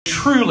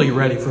Truly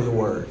ready for the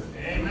Word.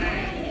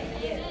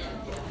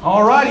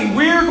 All righty,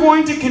 we're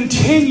going to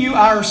continue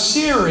our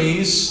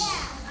series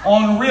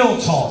on Real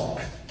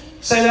Talk.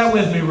 Say that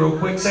with me real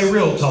quick. Say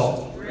Real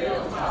Talk.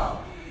 Real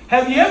Talk.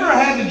 Have you ever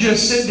had to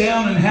just sit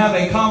down and have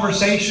a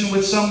conversation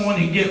with someone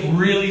and get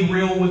really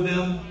real with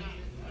them?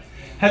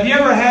 Have you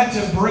ever had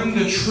to bring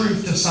the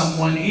truth to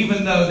someone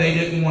even though they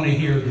didn't want to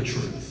hear the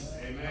truth?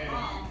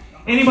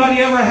 Anybody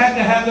ever had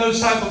to have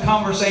those type of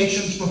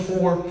conversations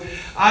before?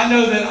 I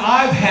know that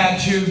I've had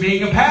to,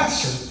 being a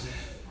pastor.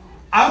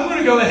 I'm going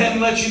to go ahead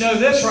and let you know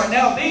this right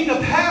now. Being a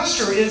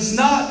pastor is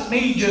not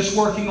me just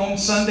working on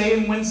Sunday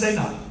and Wednesday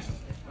night.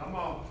 Come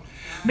on.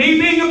 Me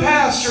being a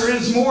pastor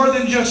is more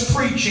than just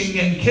preaching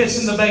and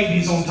kissing the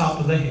babies on top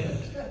of the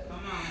head.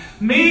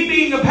 Me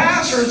being a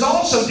pastor is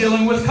also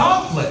dealing with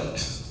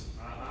conflict.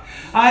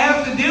 I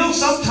have to deal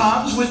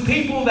sometimes with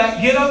people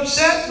that get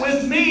upset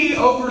with me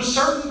over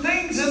certain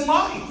things in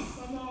life.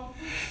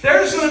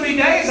 There's going to be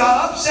days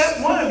I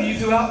upset one of you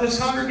throughout this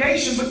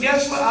congregation, but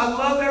guess what? I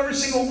love every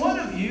single one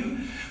of you.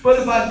 But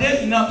if I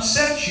didn't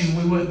upset you,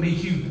 we wouldn't be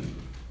human.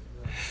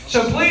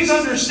 So please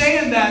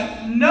understand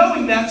that,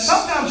 knowing that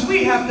sometimes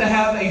we have to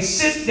have a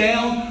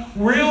sit-down,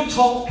 real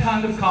talk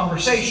kind of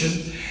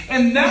conversation.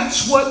 And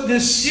that's what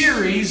this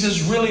series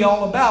is really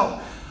all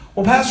about.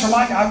 Well, Pastor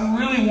Mike, I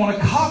really want a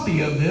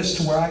copy of this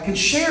to where I can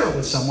share it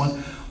with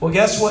someone. Well,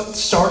 guess what?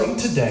 Starting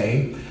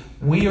today,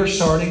 we are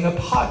starting a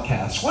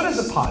podcast. What is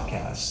a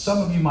podcast? Some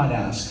of you might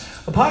ask.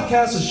 A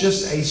podcast is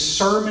just a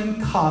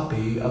sermon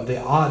copy of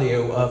the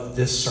audio of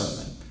this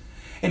sermon.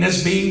 And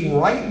it's being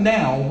right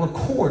now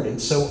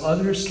recorded so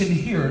others can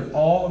hear it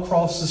all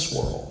across this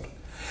world.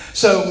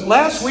 So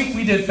last week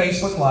we did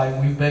Facebook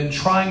Live. We've been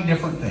trying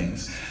different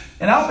things.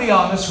 And I'll be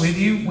honest with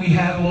you, we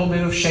had a little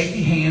bit of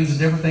shaky hands and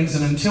different things.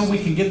 And until we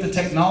can get the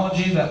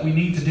technology that we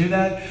need to do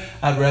that,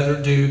 I'd rather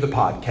do the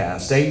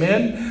podcast.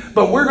 Amen?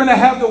 But we're going to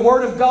have the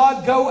Word of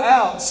God go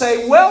out.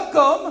 Say,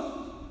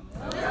 welcome,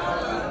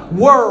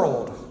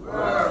 world.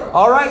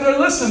 All right, they're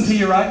listening to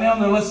you right now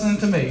and they're listening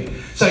to me.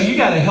 So you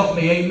got to help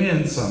me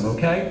amen some,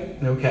 okay?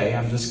 Okay,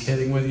 I'm just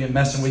kidding with you and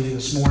messing with you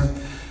this morning.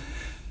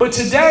 But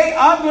today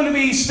I'm going to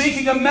be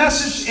speaking a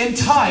message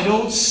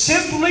entitled,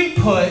 simply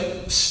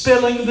put,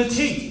 Spilling the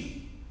Tea.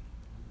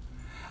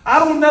 I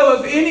don't know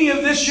if any of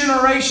this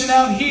generation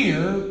out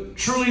here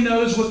truly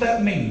knows what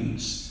that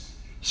means.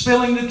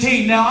 Spilling the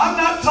tea. Now, I'm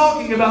not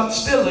talking about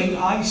spilling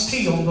iced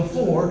tea on the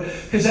floor,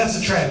 because that's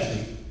a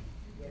tragedy.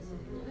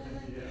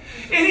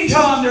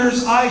 Anytime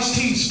there's iced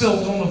tea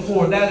spilled on the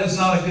floor, that is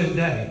not a good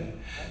day.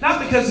 Not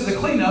because of the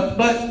cleanup,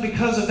 but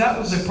because of that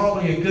was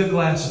probably a good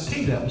glass of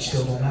tea that was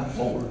spilled on that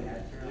floor.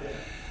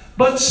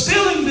 But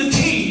spilling the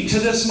tea to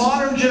this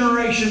modern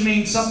generation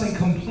means something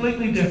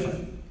completely different.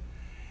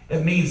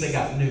 It means they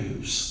got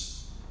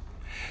news.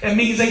 It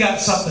means they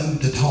got something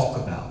to talk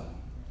about.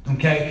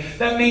 Okay?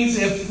 That means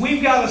if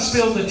we've got to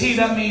spill the tea,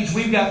 that means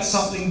we've got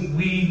something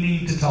we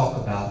need to talk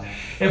about.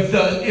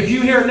 If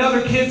you hear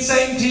another kid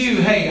saying to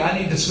you, hey, I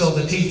need to spill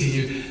the tea to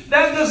you,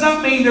 that does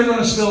not mean they're going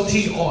to spill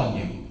tea on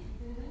you.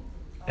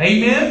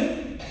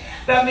 Amen?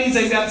 That means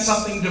they've got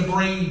something to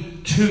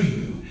bring to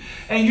you.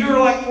 And you're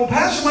like, well,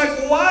 Pastor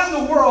Mike, why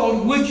in the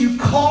world would you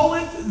call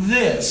it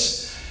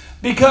this?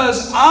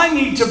 Because I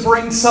need to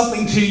bring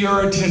something to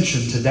your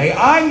attention today.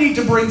 I need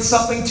to bring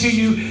something to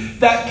you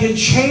that can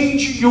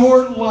change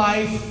your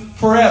life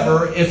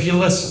forever if you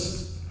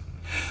listen.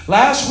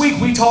 Last week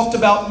we talked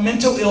about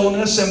mental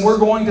illness, and we're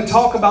going to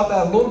talk about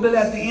that a little bit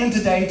at the end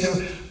today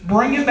to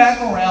bring it back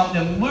around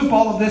and loop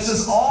all of this.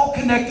 Is all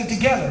connected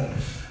together.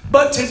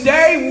 But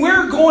today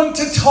we're going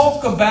to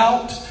talk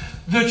about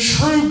the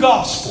true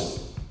gospel.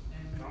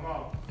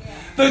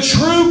 The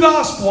true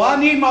gospel. I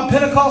need my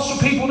Pentecostal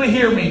people to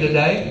hear me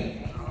today.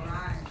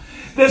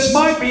 This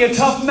might be a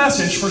tough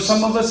message for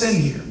some of us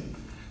in here,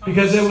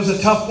 because it was a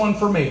tough one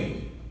for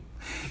me.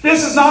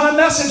 This is not a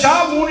message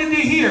I wanted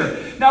to hear.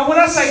 Now, when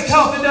I say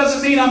tough, it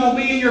doesn't mean I'm going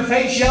to be in your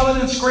face yelling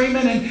and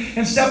screaming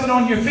and stepping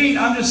on your feet.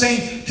 I'm just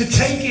saying to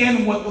take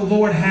in what the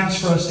Lord has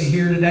for us to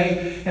hear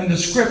today in the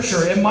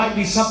Scripture. It might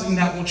be something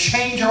that will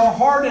change our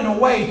heart in a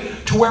way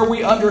to where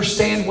we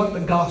understand what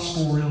the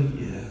gospel really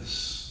is.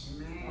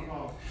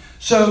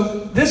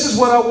 So this is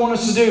what I want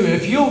us to do.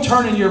 If you'll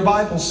turn in your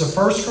Bibles to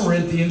 1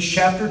 Corinthians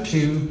chapter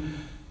 2,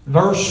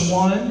 verse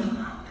 1.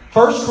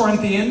 1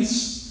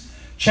 Corinthians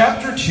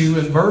chapter 2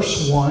 and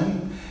verse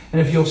 1.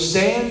 And if you'll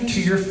stand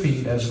to your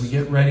feet as we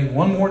get ready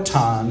one more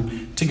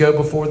time to go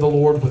before the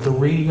Lord with the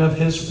reading of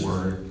His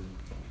Word.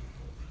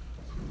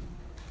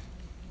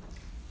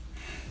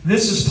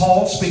 This is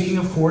Paul speaking,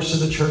 of course, to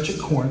the church at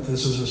Corinth.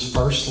 This was his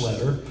first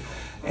letter.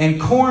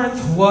 And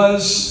Corinth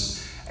was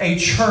a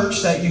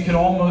church that you could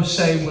almost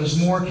say was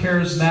more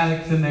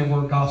charismatic than they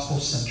were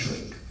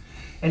gospel-centric.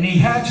 And he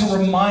had to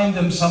remind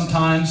them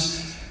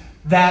sometimes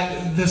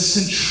that the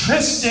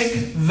centristic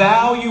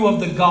value of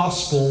the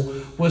gospel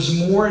was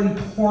more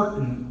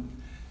important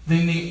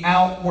than the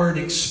outward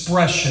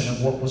expression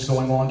of what was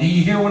going on. Do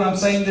you hear what I'm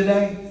saying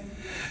today?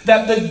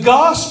 That the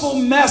gospel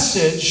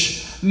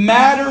message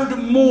mattered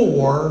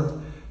more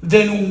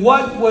than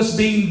what was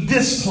being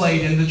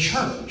displayed in the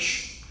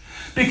church.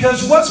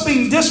 Because what's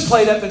being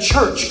displayed at the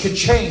church could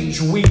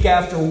change week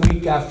after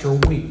week after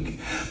week.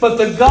 But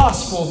the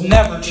gospel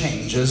never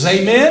changes.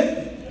 Amen?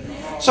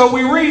 So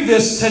we read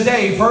this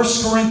today, 1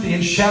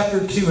 Corinthians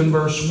chapter 2 and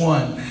verse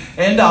 1.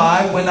 And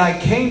I, when I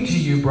came to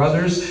you,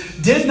 brothers,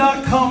 did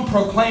not come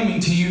proclaiming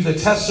to you the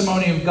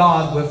testimony of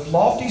God with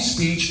lofty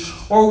speech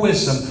or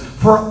wisdom.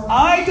 For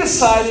I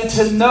decided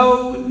to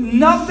know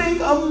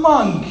nothing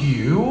among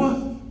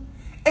you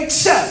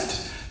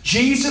except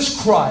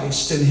Jesus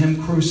Christ and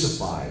Him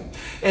crucified.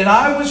 And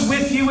I was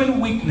with you in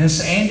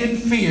weakness and in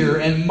fear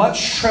and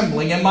much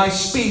trembling. And my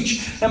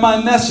speech and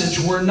my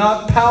message were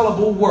not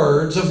palatable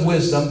words of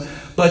wisdom,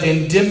 but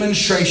in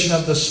demonstration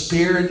of the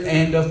Spirit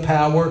and of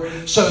power,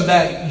 so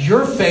that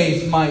your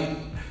faith might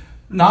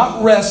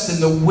not rest in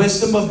the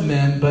wisdom of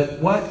men, but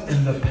what?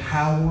 In the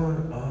power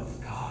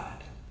of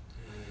God.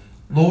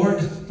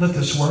 Lord, let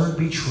this word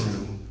be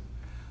true.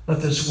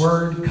 Let this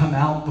word come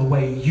out the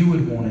way you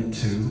would want it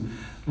to.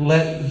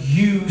 Let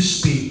you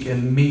speak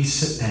and me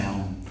sit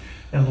down.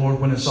 And Lord,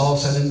 when it's all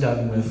said and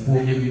done with,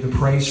 we'll give you the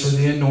praise for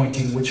the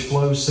anointing which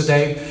flows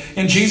today.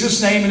 In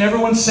Jesus' name, and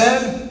everyone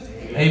said,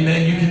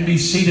 Amen. You can be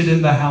seated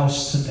in the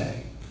house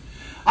today.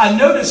 I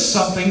noticed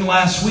something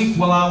last week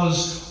while I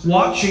was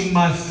watching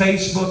my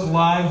Facebook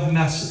Live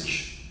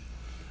message.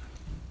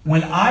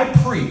 When I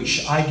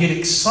preach, I get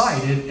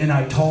excited and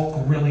I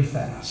talk really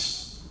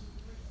fast.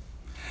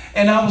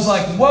 And I was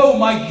like, whoa,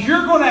 Mike,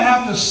 you're going to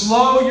have to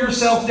slow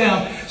yourself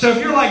down. So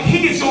if you're like,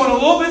 he's going a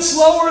little bit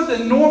slower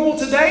than normal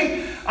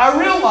today, I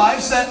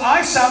realized that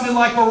I sounded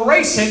like a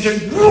race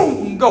engine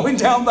vroom, going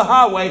down the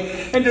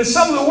highway. And to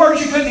some of the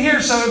words you couldn't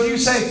hear. So if you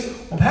say,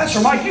 well,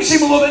 Pastor Mike, you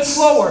seem a little bit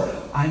slower,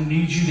 I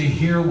need you to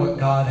hear what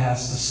God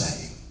has to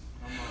say.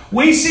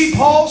 We see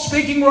Paul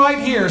speaking right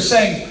here,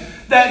 saying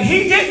that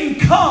he didn't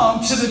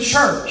come to the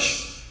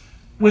church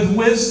with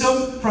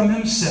wisdom from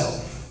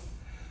himself,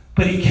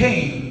 but he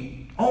came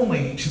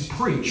only to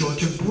preach or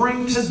to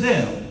bring to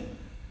them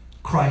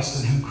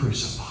Christ and Him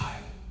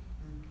crucified.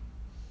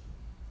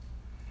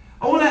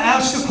 I want to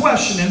ask a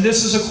question, and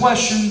this is a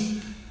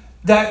question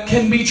that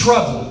can be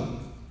troubling.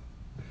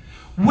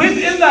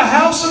 Within the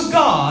house of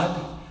God,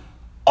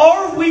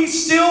 are we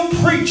still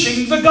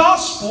preaching the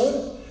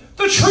gospel,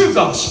 the true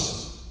gospel?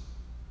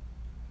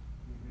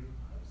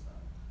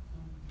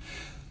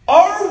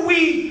 Are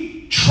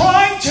we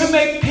trying to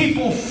make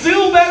people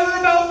feel better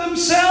about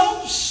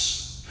themselves?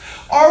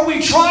 Are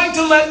we trying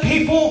to let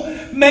people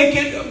make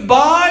it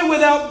by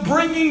without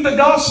bringing the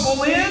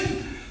gospel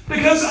in?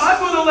 Because I'm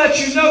going to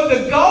let you know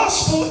the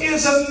gospel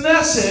is a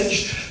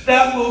message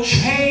that will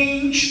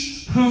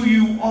change who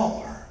you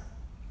are.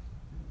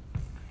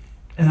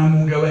 And I'm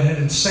going to go ahead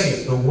and say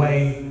it the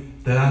way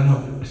that I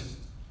know it.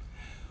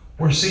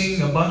 We're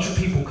seeing a bunch of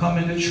people come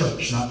into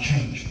church not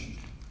changing.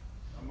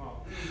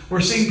 We're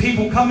seeing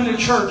people come into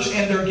church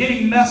and they're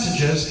getting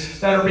messages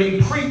that are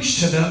being preached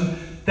to them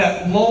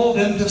that lull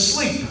them to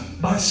sleep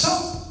by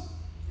some.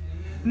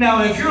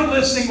 Now, if you're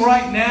listening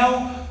right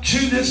now to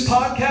this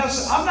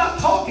podcast, I'm not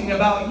talking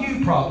about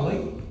you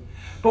probably.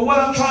 But what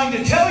I'm trying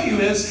to tell you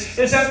is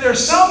that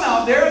there's some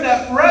out there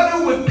that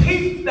rather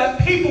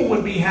that people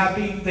would be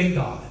happy than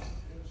God.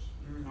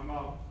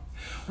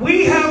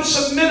 We have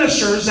some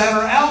ministers that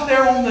are out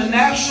there on the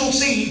national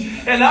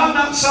scene, and I'm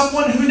not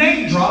someone who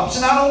name drops,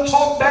 and I don't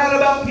talk bad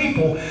about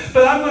people,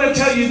 but I'm going to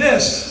tell you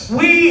this.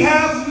 We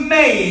have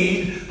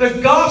made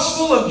the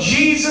gospel of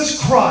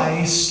Jesus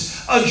Christ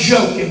a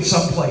joke in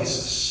some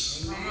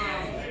places.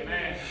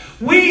 Amen.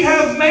 We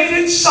have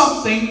made it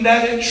something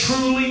that it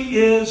truly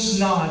is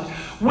not.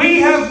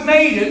 We have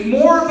made it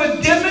more of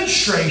a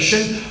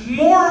demonstration,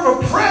 more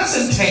of a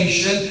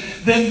presentation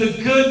than the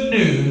good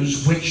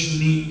news which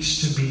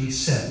needs to be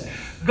said.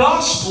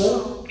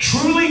 Gospel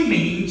truly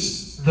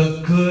means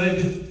the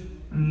good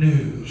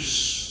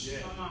news.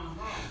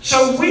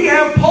 So we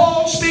have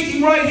Paul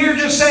speaking right here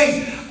just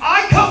saying,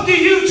 I come to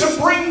you to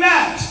bring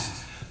that.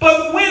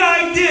 But when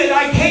I did,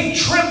 I came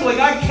trembling.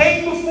 I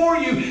came before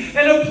you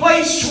in a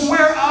place to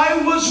where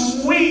I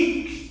was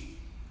weak.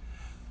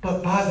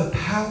 But by the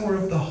power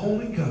of the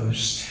Holy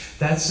Ghost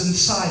that's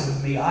inside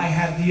of me, I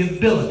had the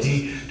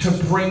ability to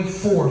bring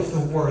forth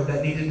the word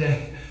that needed to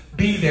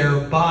be there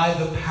by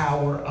the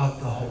power of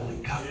the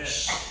Holy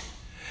Ghost.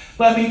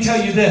 Let me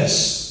tell you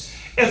this.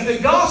 If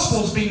the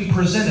gospel is being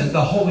presented,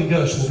 the Holy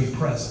Ghost will be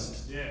present.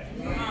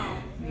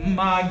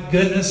 My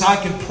goodness, I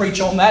could preach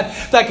on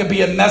that. That could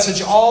be a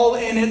message all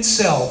in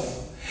itself.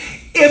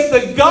 If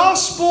the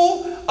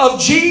gospel of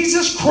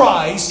Jesus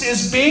Christ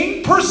is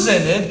being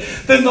presented,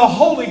 then the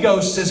Holy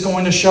Ghost is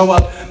going to show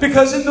up.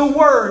 Because in the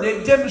Word,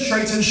 it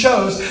demonstrates and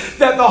shows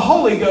that the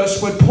Holy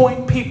Ghost would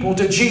point people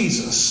to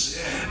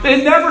Jesus.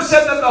 It never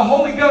said that the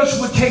Holy Ghost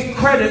would take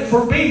credit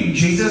for being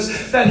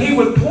Jesus, that He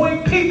would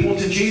point people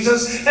to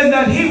Jesus, and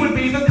that He would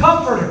be the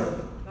Comforter.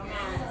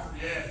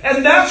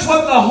 And that's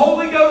what the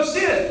Holy Ghost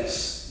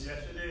is.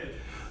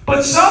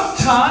 But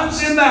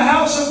sometimes in the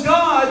house of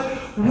God,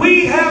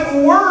 we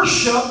have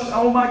worshipped.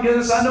 Oh my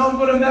goodness, I know I'm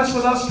going to mess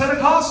with us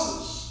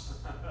Pentecostals.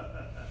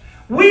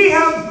 We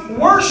have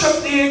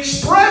worshiped the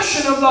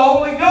expression of the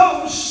Holy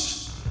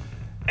Ghost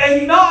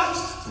and not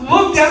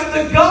looked at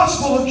the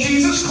gospel of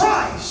Jesus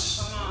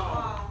Christ.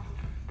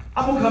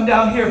 I'm going to come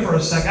down here for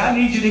a second. I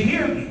need you to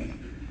hear me.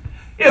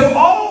 If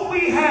all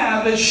we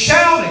have is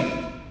shouting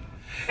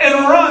and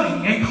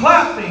running and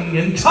clapping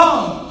and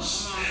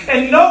tongues,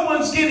 and no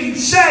one's getting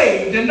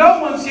saved and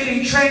no one's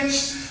getting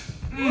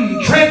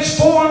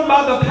transformed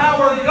by the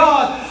power of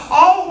God,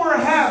 all we're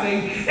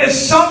having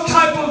is some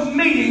type of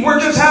meeting.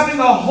 We're just having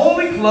a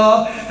holy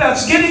club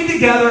that's getting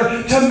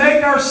together to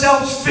make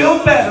ourselves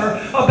feel better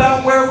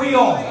about where we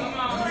are.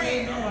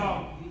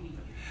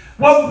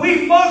 What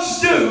we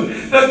must do,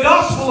 the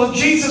gospel of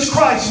Jesus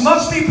Christ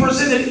must be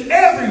presented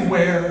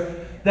everywhere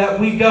that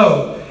we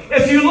go.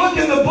 If you look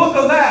in the book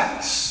of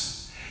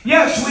Acts,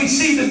 yes, we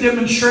see the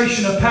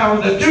demonstration of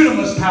power, the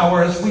dunamis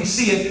power as we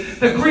see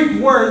it, the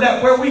Greek word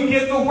that where we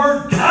get the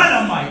word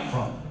dynamite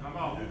from.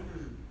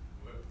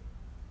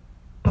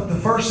 But the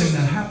first thing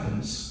that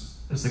happens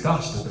is the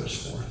gospel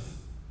goes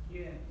forth.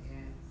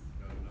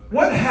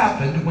 What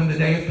happened when the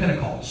day of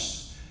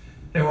Pentecost?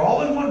 They were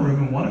all in one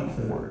room in one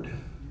accord.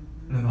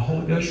 And then the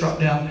Holy Ghost dropped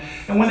down.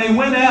 And when they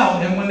went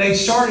out and when they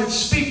started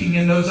speaking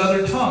in those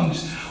other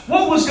tongues,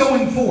 what was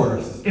going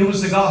forth? It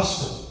was the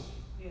gospel.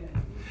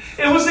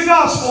 It was the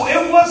gospel.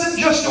 It wasn't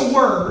just a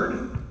word.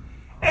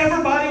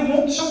 Everybody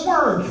wants a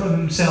word for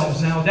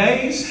themselves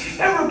nowadays.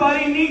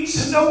 Everybody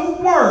needs to know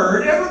a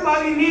word.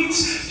 Everybody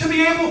needs to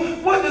be able,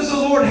 what does the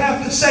Lord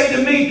have to say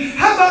to me?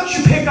 How about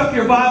you pick up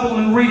your Bible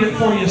and read it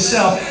for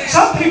yourself?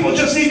 Some people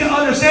just need to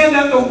understand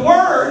that the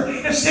word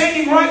is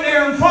standing right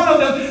there in front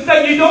of them,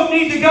 that you don't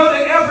need to go to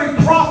every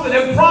prophet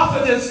and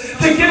prophetess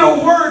to get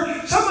a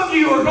word. Some of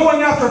you are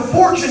going after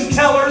fortune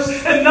tellers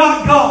and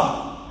not God.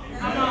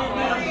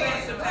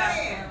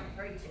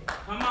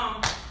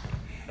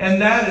 And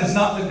that is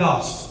not the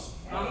gospel.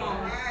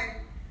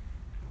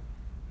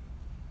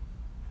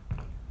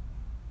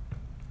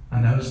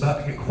 I know it's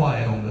about to get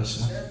quiet on this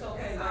one.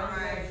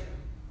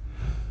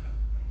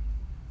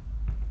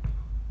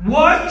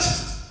 What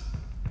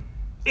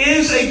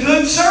is a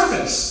good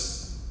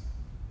service?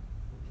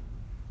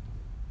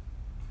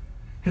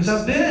 Because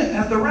I've been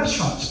at the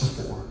restaurants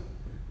before.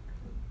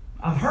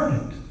 I've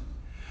heard it.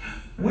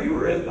 We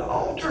were at the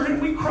altar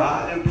and we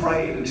cried and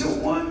prayed until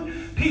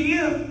 1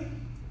 p.m.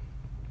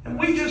 And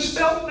we just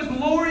felt the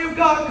glory of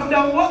God come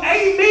down. Well,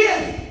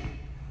 amen.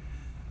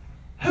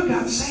 Who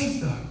got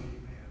saved though?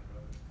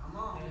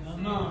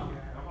 Come on.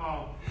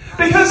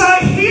 Because I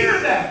hear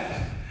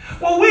that.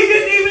 Well, we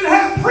didn't even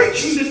have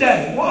preaching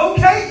today. Well,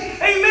 okay.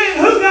 Amen.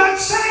 Who got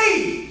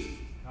saved?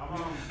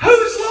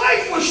 Whose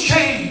life was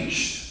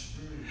changed?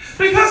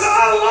 Because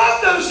I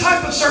love those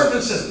type of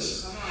services.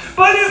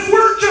 But if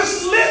we're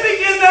just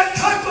living in that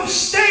type of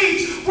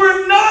stage,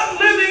 we're not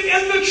living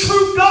in the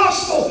true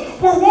gospel.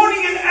 We're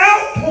wanting an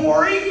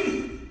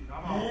outpouring.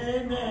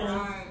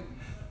 Amen.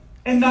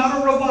 And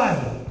not a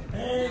revival.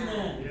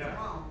 Amen.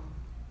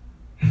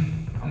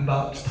 I'm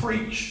about to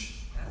preach.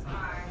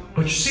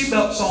 Put your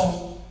seatbelts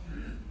on.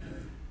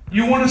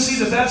 You want to see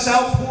the best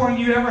outpouring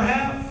you ever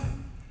have?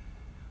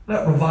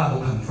 Let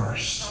revival come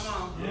first.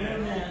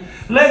 Amen.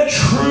 Let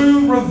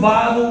true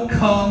revival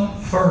come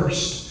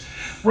first.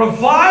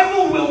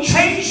 Revival will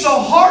change the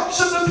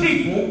hearts of the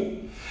people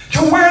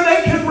to where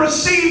they can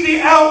receive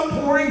the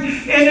outpouring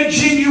in a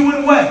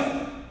genuine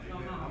way.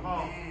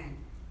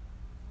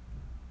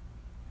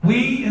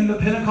 We in the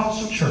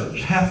Pentecostal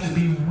church have to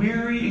be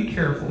weary and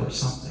careful of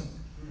something.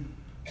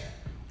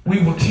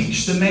 We will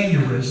teach the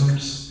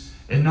mannerisms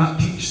and not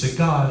teach the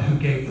God who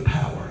gave the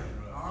power.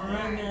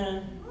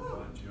 Amen.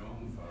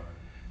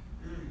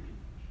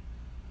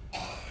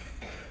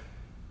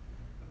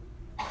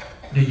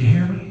 Do you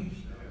hear me?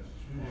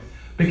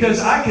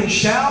 Because I can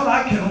shout,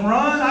 I can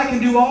run, I can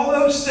do all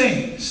those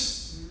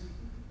things.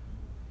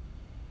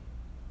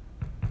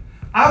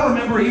 I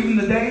remember even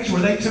the days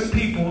where they took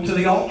people to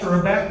the altar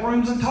or back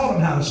rooms and taught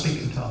them how to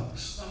speak in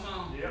tongues.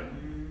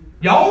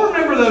 Y'all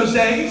remember those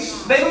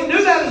days? They don't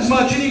do that as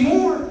much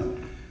anymore.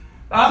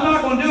 I'm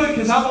not going to do it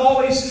because I've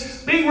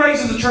always, being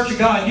raised in the Church of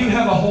God, you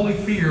have a holy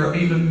fear of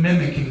even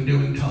mimicking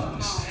doing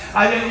tongues.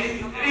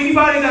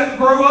 Anybody that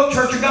grew up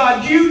Church of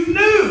God, you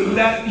knew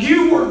that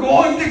you were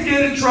going to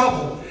get in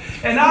trouble.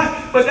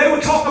 But they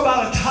would talk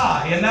about a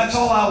tie, and that's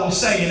all I will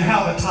say, and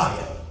how to tie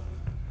it.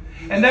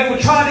 And they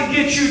would try to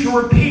get you to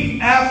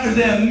repeat after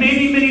them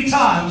many, many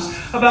times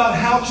about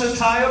how to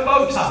tie a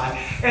bow tie.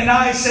 And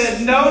I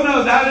said, no,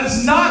 that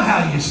is not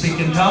how you speak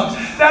in tongues.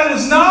 That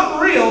is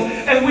not real.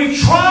 And we've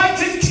tried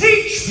to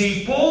teach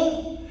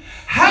people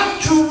how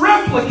to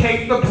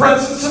replicate the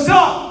presence of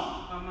God.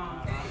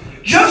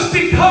 Just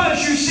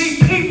because you see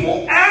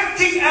people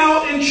acting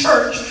out in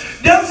church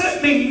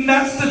doesn't mean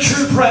that's the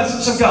true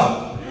presence of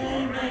God.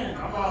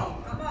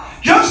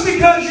 Just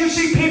because you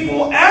see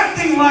people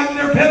acting like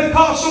they're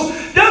Pentecostal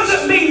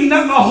doesn't mean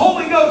that the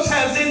Holy Ghost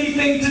has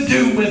anything to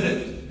do with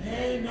it.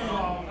 Amen.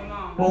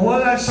 Well,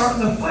 what I start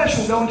in the flesh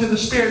will go into the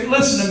Spirit.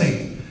 Listen to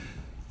me.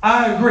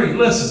 I agree.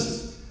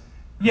 Listen.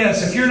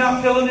 Yes, if you're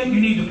not feeling it, you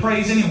need to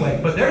praise anyway.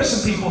 But there's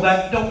some people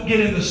that don't get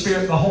in the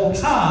Spirit the whole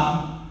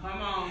time.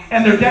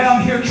 And they're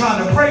down here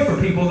trying to pray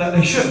for people that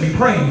they shouldn't be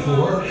praying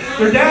for.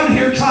 They're down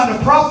here trying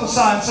to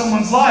prophesy in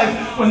someone's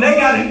life when they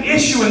got an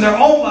issue in their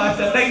own life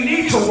that they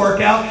need to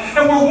work out.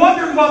 And we're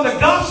wondering why the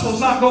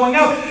gospel's not going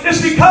out.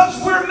 It's because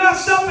we're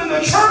messed up in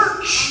the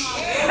church.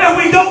 And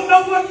we don't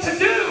know what to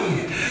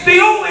do. The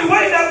only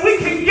way that we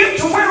can get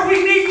to where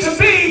we need to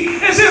be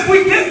is if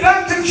we get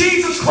back to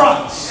Jesus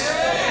Christ.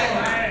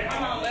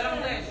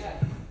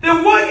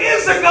 Then what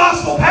is the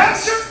gospel,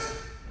 Pastor?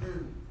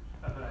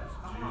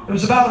 It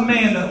was about a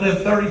man that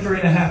lived 33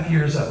 and a half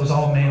years that was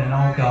all man and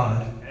all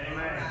God.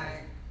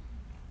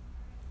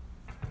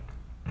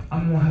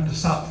 I'm going to have to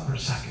stop for a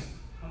second.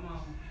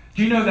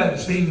 Do you know that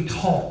it's being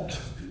taught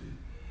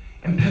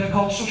in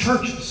Pentecostal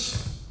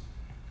churches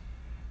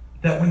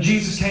that when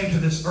Jesus came to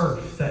this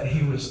earth that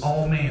He was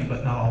all man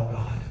but not all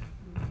God?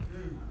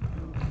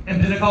 In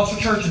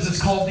Pentecostal churches,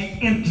 it's called the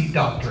empty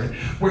doctrine,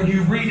 where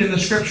you read in the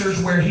Scriptures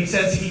where He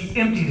says He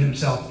emptied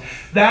Himself.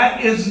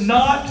 That is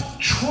not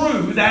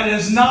true. That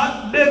is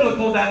not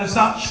biblical. That is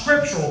not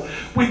scriptural.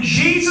 When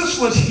Jesus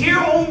was here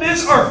on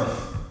this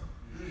earth,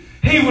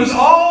 He was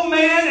all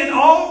man and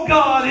all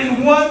God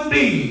in one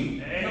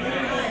being.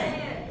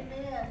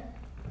 Amen.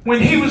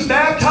 When He was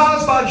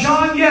baptized by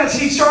John, yes,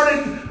 He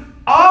started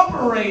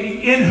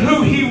operating in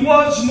who He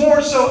was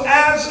more so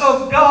as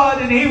of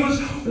God, and He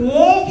was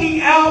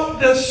walking out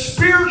the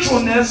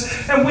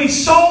spiritualness, and we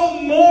saw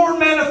more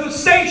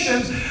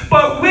manifestations.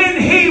 But when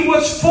He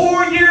was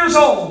 4 years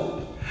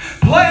old,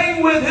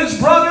 playing with His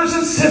brothers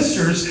and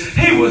sisters,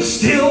 He was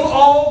still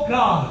all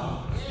God.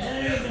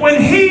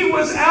 When He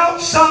was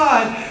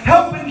outside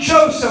helping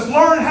Joseph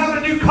learn how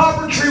to do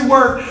carpentry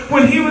work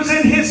when he was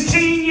in his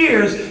teen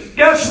years,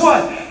 guess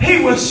what?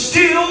 He was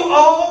still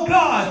all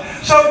God.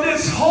 So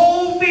this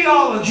whole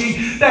theology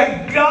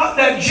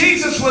that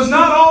Jesus was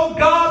not all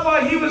God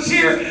while He was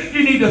here,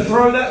 you need to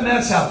throw that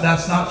mess out.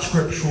 That's not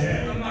scriptural.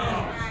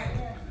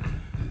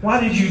 Why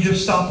did you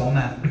just stop on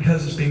that?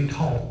 Because it's being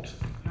taught.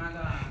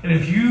 And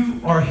if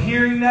you are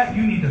hearing that,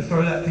 you need to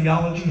throw that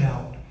theology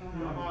out.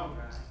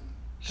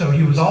 So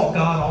He was all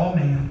God, all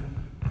man.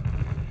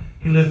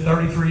 He lived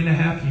 33 and a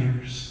half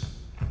years.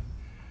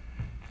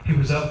 He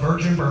was of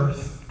virgin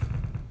birth.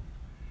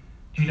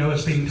 Do you know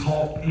it's being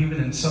taught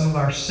even in some of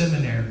our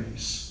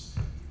seminaries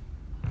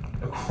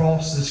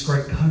across this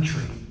great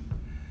country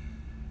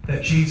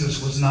that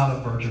Jesus was not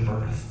of virgin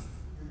birth?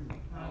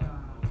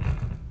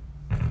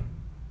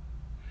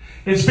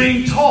 It's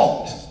being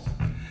taught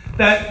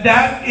that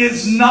that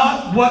is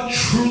not what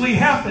truly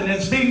happened.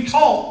 It's being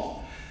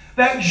taught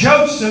that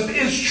Joseph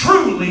is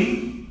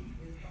truly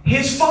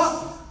his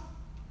father.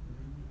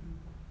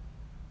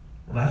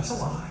 Well, that's a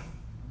lie.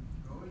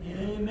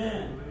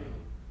 Amen.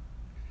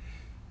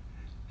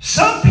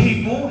 Some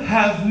people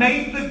have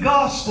made the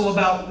gospel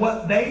about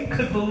what they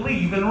could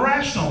believe and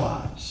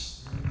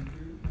rationalize.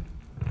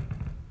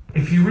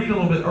 If you read a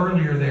little bit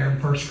earlier there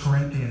in 1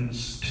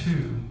 Corinthians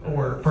 2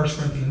 or 1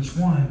 Corinthians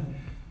 1,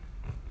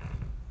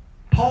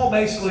 Paul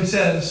basically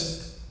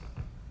says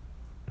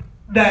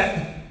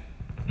that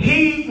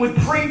he would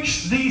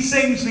preach these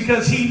things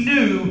because he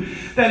knew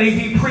that if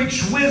he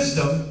preached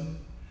wisdom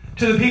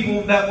to the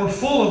people that were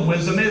full of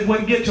wisdom, it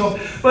wouldn't get to them.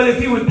 But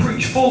if he would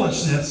preach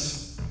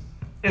foolishness,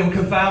 it would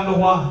confound the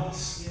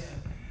wise.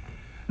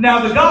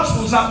 Now, the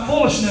gospel is not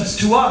foolishness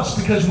to us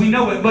because we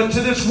know it, but to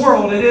this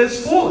world it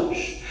is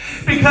foolish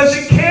because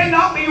it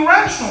cannot be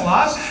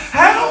rationalized.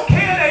 How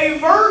can a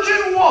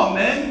virgin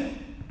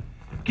woman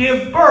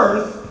give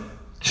birth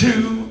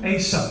to a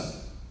son?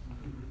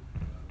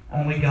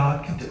 Only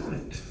God can do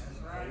it.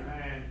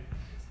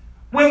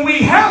 When we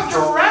have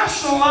to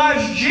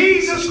rationalize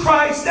Jesus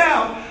Christ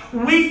out,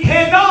 we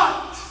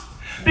cannot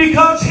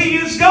because He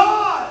is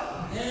God.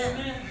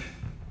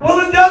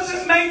 Well, it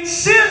doesn't make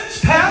sense,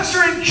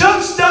 Pastor. It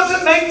just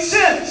doesn't make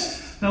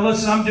sense. Now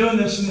listen, I'm doing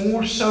this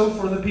more so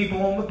for the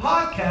people on the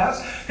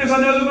podcast because I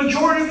know the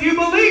majority of you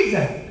believe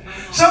that.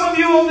 Some of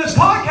you on this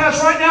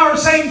podcast right now are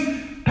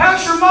saying,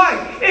 Pastor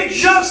Mike, it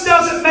just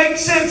doesn't make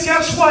sense.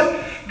 Guess what?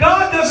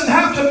 God doesn't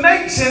have to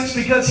make sense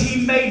because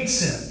He made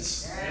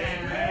sense.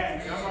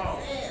 Amen. Come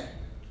on.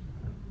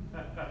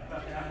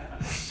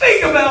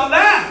 Think about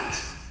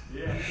that.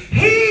 Yeah.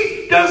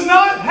 He does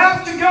not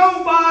have to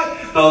go by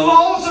the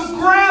laws of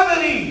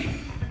gravity.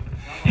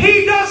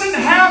 He doesn't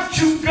have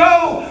to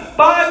go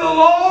by the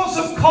laws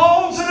of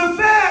cause and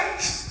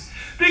effect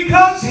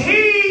because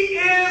He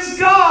is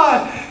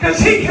God. Because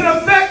He can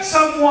affect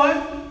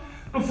someone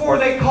before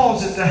they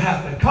cause it to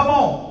happen. Come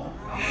on.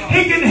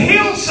 He can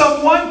heal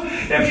someone.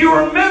 If you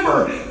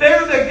remember,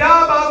 there the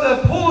guy by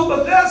the pool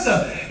of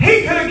Bethesda,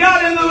 he could have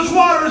got in those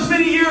waters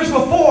many years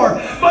before,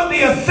 but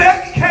the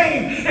effect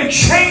came and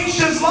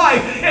changed his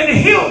life and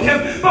healed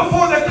him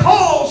before the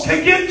cause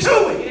could get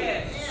to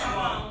it.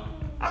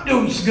 I'm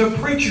doing some good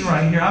preaching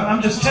right here.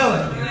 I'm just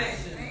telling you.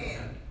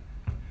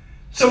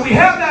 So we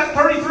have that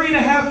 33 and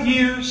a half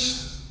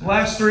years. The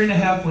last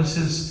 3.5 was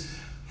his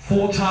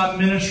full-time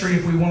ministry,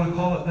 if we want to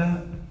call it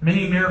that.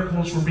 Many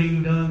miracles were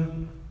being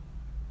done.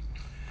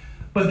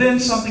 But then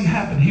something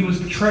happened. He was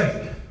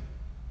betrayed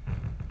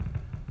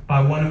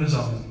by one of his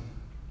own,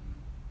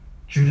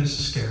 Judas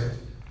Iscariot.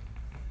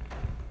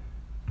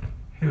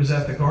 He was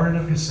at the Garden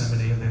of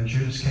Gethsemane, and then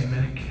Judas came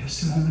in and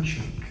kissed him on the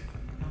cheek.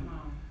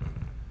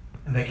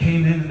 And they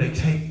came in and they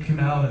take him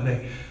out and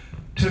they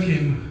took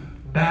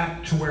him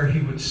back to where he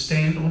would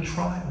stand on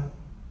trial.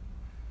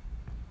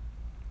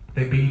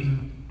 They beat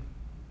him.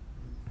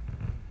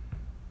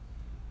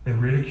 They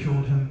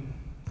ridiculed him.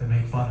 They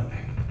made fun of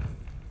him.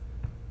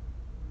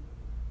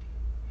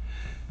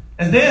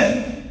 And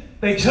then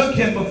they took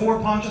him before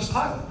Pontius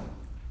Pilate.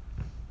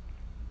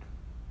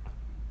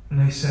 And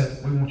they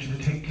said, we want you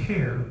to take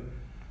care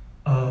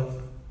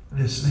of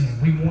this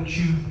man. We want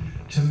you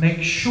to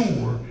make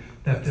sure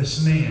that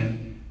this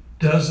man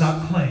does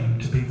not claim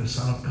to be the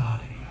Son of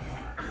God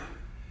anymore.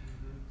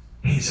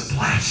 He's a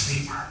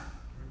blasphemer.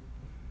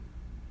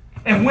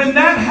 And when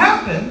that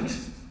happened,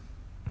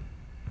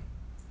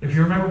 if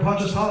you remember,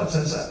 Pontius Pilate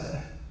says,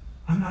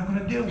 I'm not going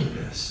to deal with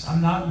this.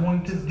 I'm not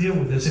going to deal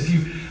with this. If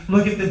you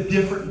look at the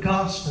different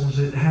Gospels,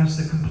 it has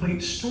the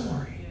complete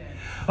story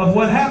of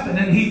what happened.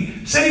 And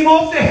he sent him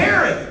off to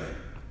Herod.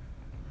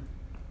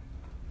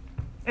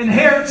 And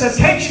Herod says,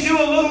 can't you do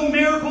a little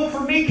miracle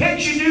for me? Can't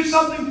you do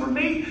something for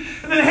me?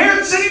 And then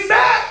Herod sent him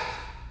back.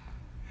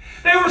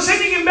 They were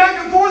sending him back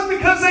and forth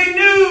because they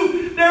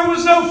knew there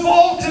was no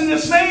fault in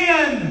this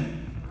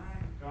man.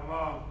 Come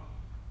on.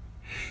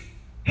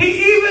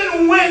 He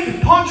even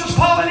went, Pontius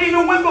Pilate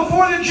even went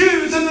before the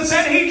Jews and the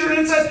Sanhedrin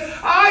and said,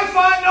 I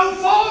find no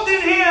fault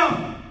in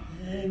him.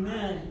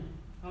 Amen.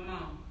 Come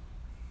on.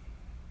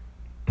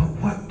 But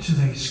what do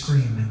they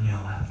scream and yell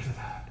after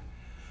that?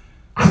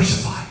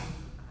 Crucify him.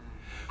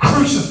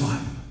 Crucify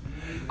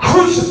him.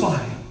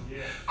 Crucify him.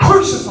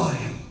 Crucify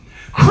him.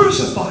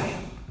 Crucify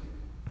him.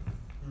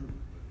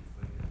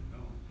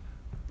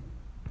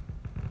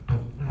 But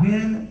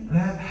when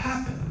that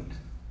happened,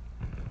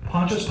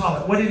 Pontius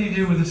Pilate, what did he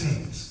do with his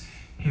hands?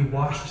 He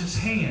washed his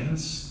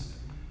hands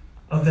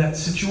of that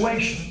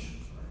situation,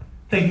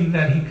 thinking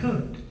that he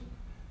could.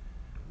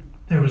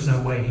 There was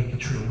no way he could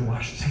truly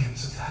wash his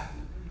hands of that.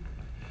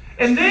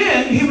 And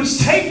then he was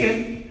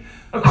taken,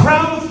 a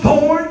crown of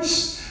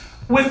thorns,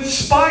 with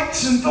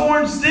spikes and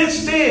thorns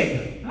this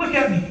big. Look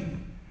at me.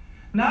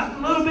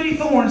 Not little bitty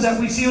thorns that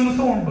we see on the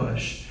thorn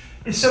bush.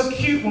 It's so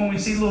cute when we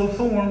see little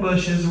thorn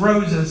bushes,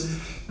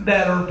 roses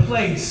that are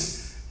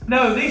placed.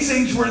 No, these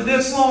things were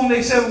this long.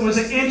 They said it was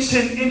an inch to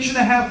an inch and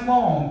a half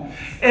long.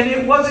 And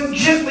it wasn't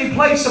gently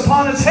placed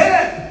upon his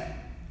head.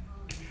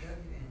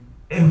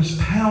 It was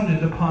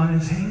pounded upon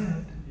his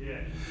head.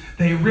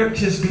 They ripped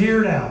his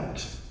beard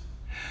out.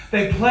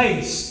 They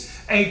placed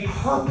a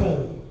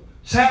purple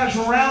sash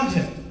around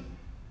him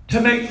to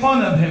make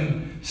fun of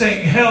him,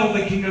 saying, Hail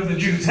the King of the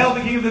Jews, hail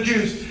the King of the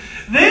Jews.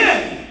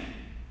 Then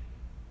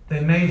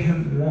they made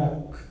him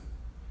walk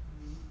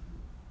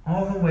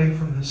all the way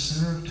from the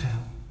center of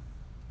town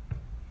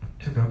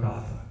to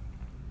Golgotha,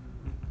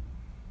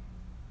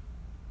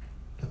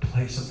 the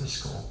place of the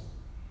skull.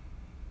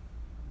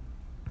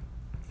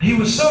 He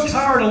was so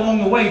tired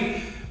along the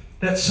way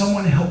that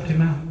someone helped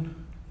him out.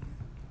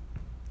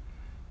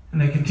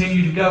 And they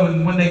continued to go,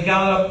 and when they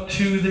got up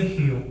to the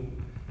hill,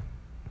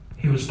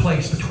 he was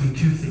placed between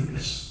two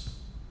thieves.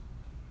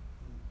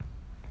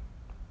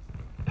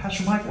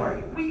 Pastor Mike,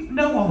 we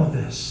know all of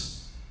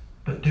this,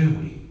 but do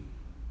we?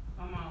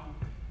 Come on.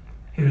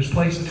 He was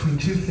placed between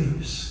two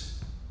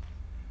thieves.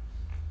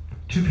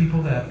 Two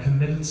people that have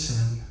committed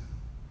sin.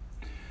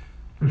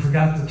 We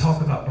forgot to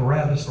talk about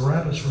Barabbas.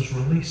 Barabbas was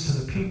released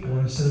to the people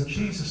instead of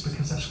Jesus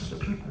because that's what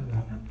the people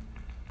wanted.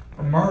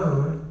 A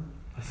murderer,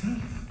 a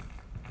thief.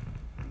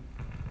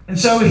 And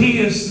so he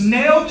is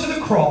nailed to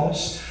the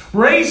cross,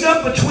 raised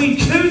up between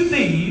two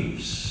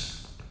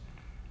thieves,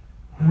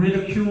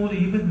 ridiculed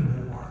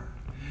even more.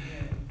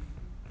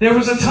 There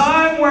was a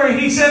time where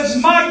he says,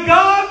 my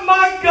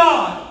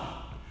God,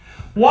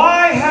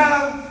 why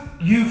have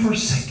you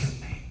forsaken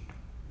me?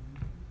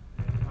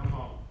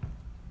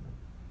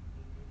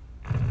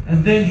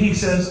 And then he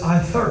says, I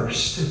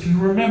thirst. If you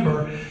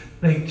remember,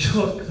 they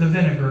took the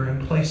vinegar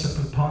and placed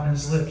it upon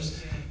his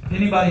lips.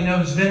 Anybody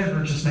knows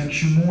vinegar just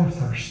makes you more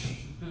thirsty.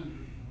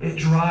 It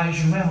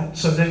dries you out.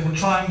 So they were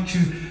trying to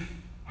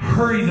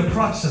hurry the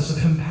process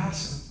of him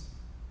passing.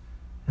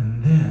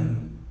 And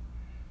then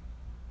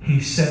he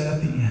said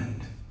at the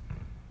end,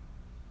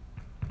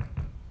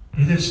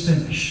 it is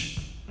finished.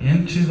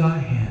 Into thy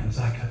hands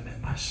I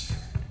commit my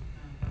spirit.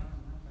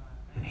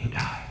 And he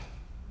died.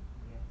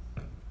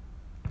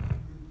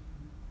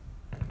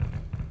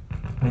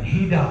 When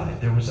he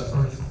died, there was an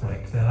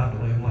earthquake that I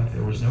believe like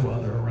there was no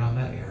other around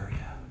that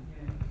area.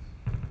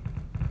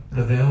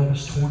 The veil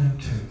was torn in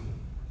two.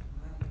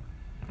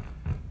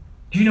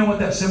 Do you know what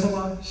that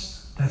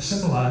symbolized? That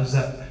symbolized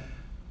that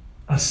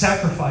a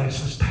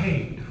sacrifice was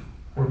paid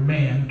where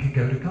man could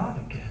go to God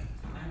again.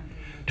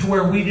 To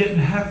where we didn't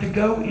have to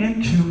go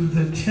into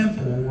the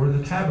temple or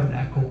the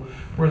tabernacle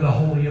where the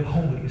Holy of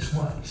Holies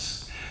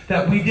was.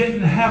 That we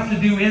didn't have to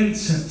do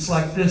incense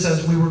like this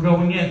as we were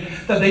going in.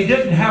 That they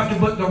didn't have to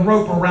put the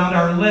rope around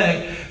our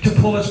leg to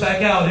pull us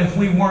back out if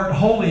we weren't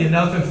holy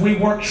enough, if we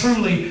weren't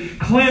truly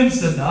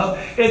cleansed enough.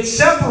 It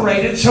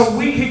separated so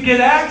we could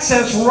get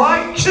access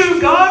right to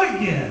God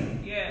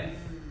again. Yes.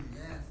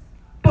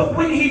 But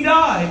when He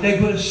died, they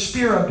put a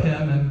spear up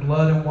Him and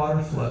blood and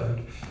water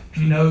flowed. If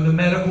you know the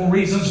medical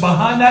reasons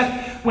behind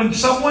that, when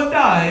someone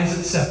dies,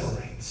 it separates.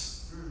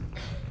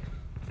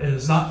 It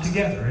is not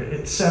together.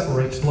 It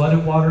separates. Blood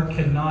and water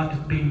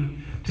cannot be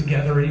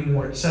together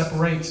anymore. It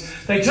separates.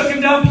 They took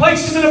Him down,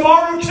 placed Him in a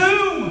borrowed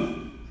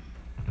tomb.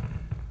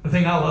 The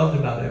thing I loved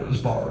about it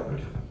was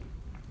borrowed.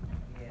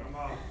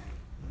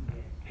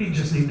 He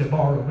just needed to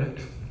borrow it.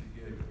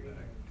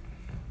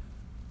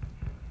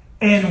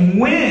 And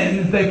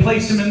when they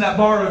placed Him in that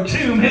borrowed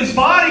tomb, His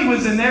body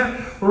was in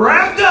there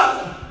wrapped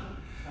up.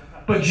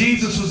 But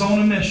Jesus was on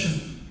a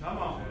mission.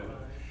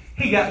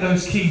 He got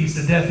those keys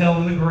to death,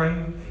 hell, and the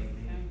grave.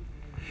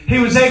 He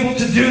was able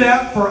to do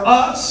that for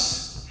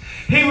us.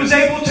 He was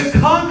able to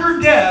conquer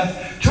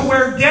death to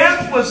where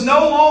death was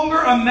no longer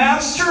a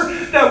master,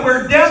 that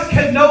where death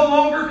could no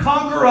longer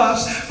conquer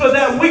us, but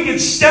that we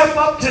could step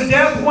up to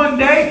death one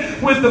day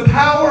with the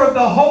power of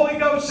the Holy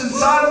Ghost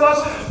inside of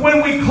us.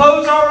 When we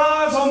close our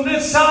eyes on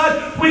this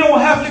side, we don't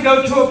have to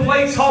go to a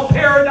place called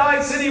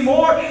paradise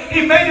anymore.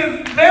 He made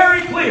it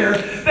very clear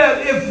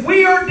that if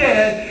we are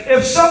dead,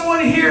 if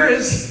someone here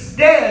is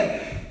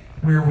dead,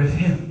 we're with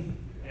Him.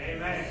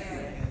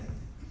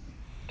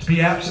 To be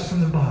absent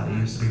from the body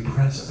is to be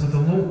present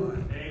with the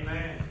Lord.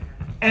 Amen.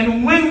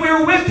 And when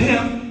we're with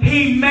Him,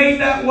 He made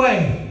that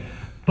way.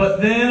 But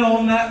then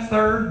on that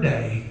third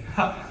day,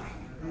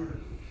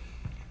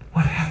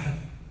 what happened?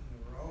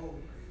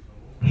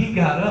 He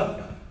got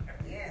up.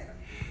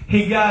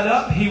 He got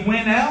up. He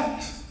went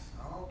out.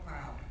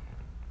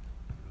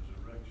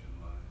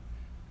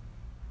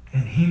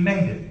 And He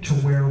made it to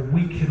where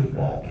we could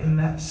walk in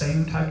that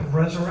same type of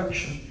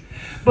resurrection.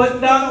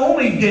 But not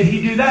only did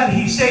He do that,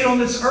 He stayed on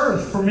this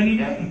earth for many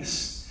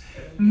days,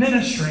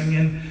 ministering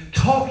and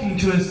talking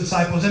to His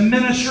disciples and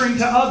ministering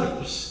to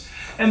others.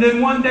 And then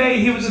one day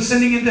He was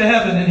ascending into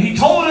heaven, and He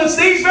told us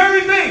these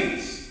very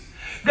things.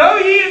 Go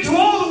ye into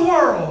all the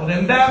world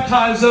and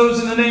baptize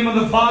those in the name of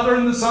the Father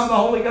and the Son and the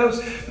Holy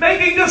Ghost,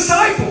 making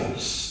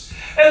disciples.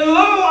 And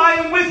lo, I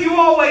am with you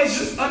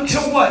always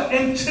until what?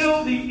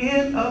 Until the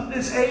end of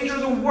this age or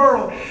the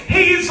world.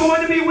 He is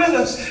going to be with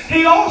us.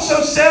 He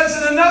also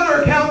says in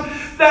another account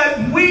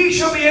that we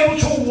shall be able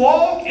to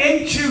walk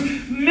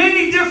into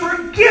many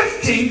different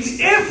giftings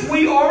if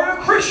we are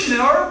a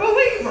Christian or a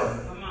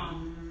believer. Come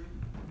on.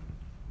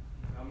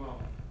 Come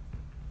on.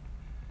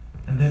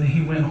 And then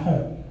He went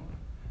home.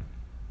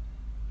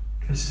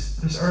 Because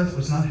this earth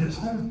was not His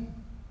home.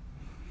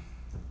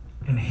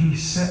 And He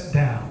sat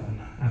down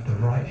at the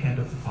right hand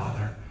of the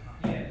Father.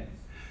 Yes.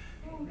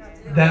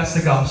 That's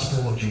the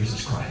gospel of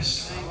Jesus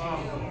Christ.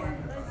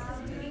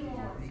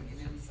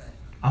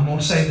 I'm going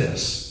to say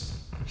this.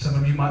 Some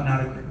of you might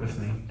not agree with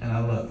me, and I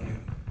love you.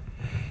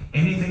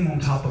 Anything on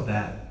top of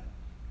that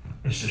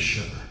is just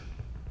sugar.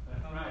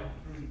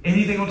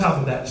 Anything on top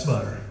of that is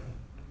butter.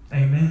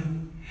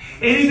 Amen.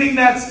 Anything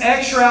that's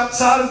extra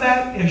outside of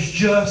that is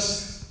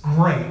just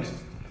great.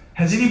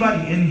 Has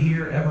anybody in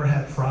here ever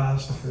had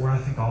fries before? I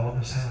think all of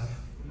us have.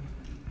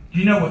 Do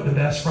you know what the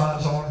best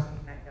fries are?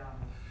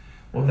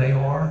 Well, they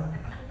are.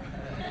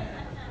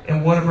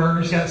 And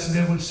Whataburger's got some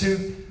good ones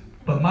too.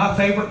 But my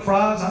favorite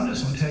fries, I'm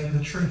just going to tell you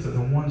the truth, are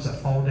the ones that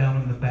fall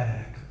down in the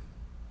bag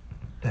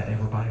that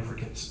everybody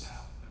forgets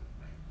about.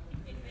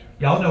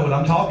 Y'all know what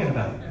I'm talking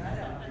about.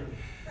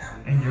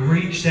 And you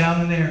reach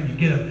down in there and you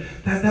get them.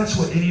 That's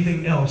what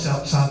anything else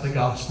outside the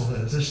gospel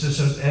is. It's just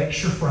those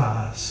extra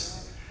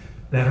fries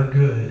that are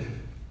good.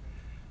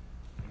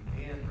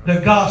 The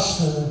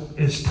gospel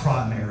is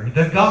primary.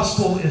 The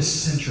gospel is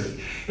centric.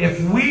 If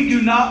we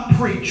do not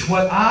preach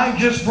what I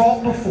just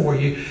brought before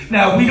you,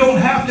 now we don't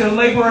have to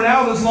labor it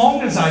out as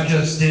long as I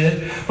just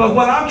did, but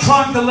what I'm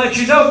trying to let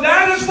you know,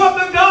 that is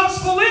what the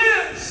gospel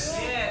is.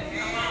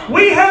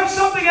 We have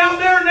something out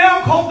there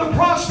now called the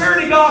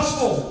prosperity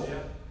gospel.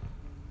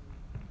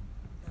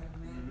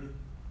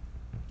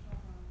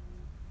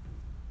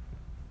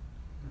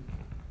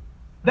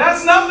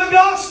 That's not the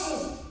gospel.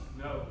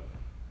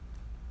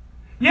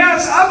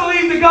 Yes, I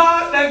believe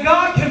that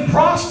God can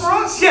prosper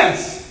us,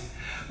 yes.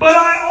 But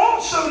I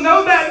also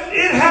know that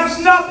it has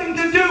nothing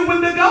to do with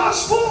the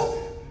gospel.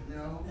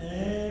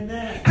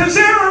 Because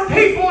there are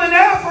people in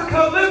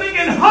Africa living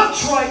in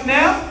huts right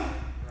now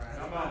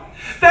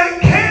that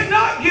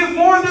cannot give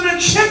more than a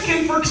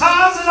chicken for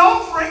tithes and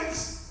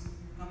offerings.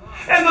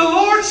 And the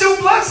Lord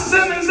still blesses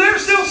them, and they're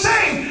still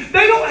saying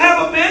they don't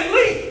have a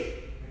Bentley.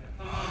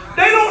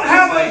 They don't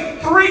have a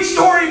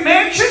 3-story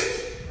mansion.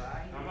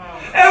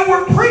 And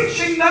we're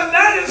preaching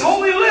that is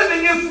holy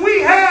living. If we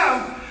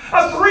have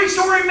a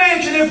 3-story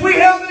mansion, if we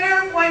have an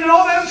airplane and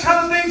all those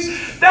kind of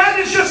things, that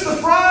is just the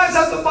fries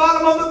at the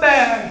bottom of the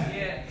bag.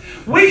 Yeah.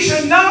 We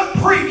should not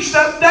preach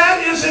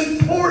that is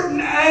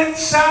important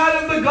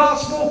outside of the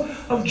gospel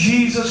of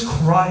Jesus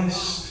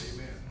Christ.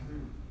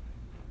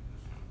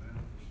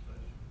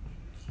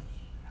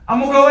 I'm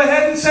going to go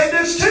ahead and say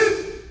this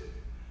too.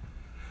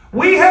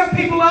 We have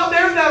people out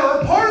there that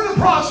are a part of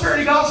the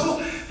prosperity gospel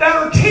that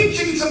are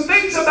teaching some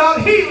things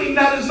about healing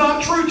that is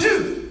not true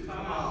too.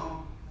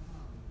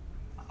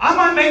 I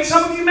might make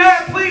some of you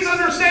mad. Please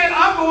understand,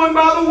 I'm going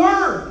by the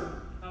Word.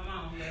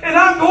 And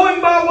I'm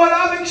going by what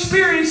I've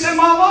experienced in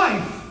my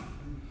life.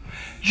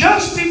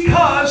 Just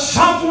because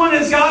someone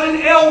has got an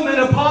ailment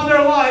upon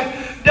their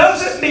life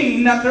doesn't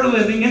mean that they're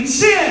living in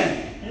sin.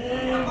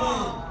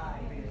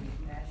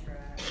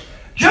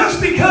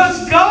 Just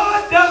because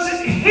God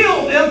doesn't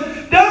heal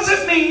them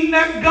doesn't mean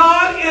that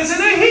God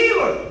isn't a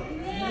healer.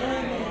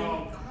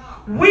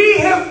 We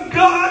have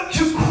got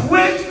to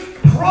quit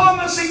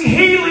promising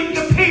healing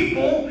to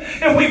people,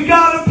 and we've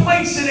got to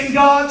place it in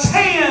God's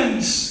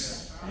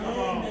hands.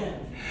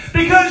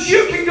 Because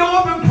you can go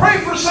up and pray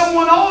for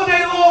someone all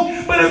day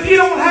long, but if you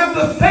don't have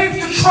the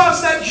faith to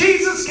trust that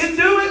Jesus can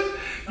do it,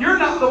 you're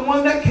not the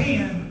one that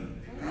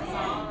can.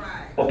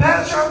 Well,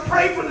 Pastor, I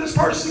prayed for this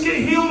person to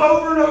get healed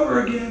over and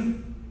over again.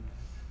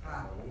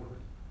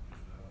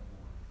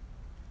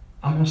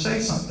 I'm going to say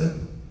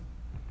something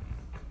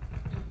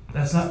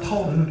that's not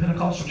taught in the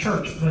Pentecostal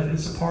church, but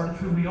it's a part of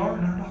who we are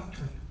in our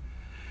doctrine.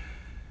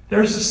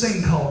 There's this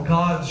thing called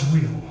God's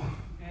will.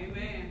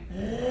 Amen.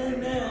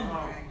 Amen.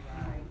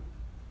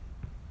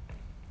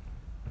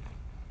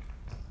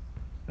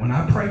 When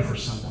I pray for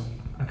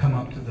someone, I come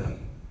up to them,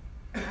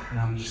 and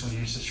I'm just going to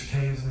use Sister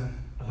Kay as an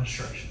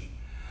illustration.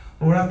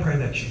 Lord, I pray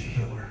that you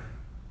heal her,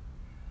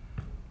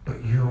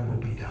 but your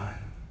will be done,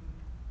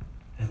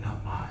 and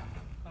not mine.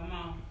 Come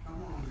on.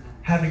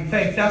 Having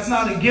faith, that's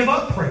not a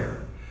give-up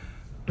prayer,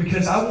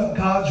 because I want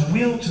God's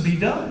will to be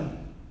done.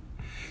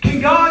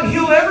 Can God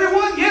heal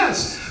everyone?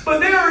 Yes. But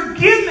there are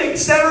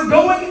gimmicks that are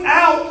going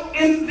out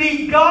in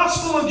the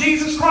gospel of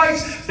Jesus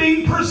Christ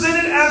being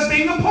presented as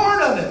being a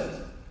part of it.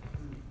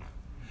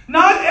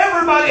 Not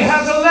everybody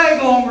has a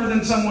leg longer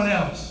than someone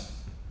else.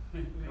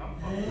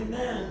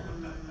 Amen.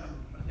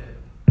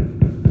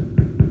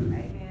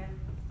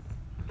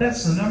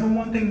 That's the number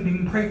one thing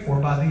being prayed for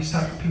by these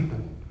type of people.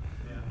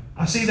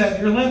 I see that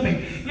you're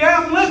limping. Yeah,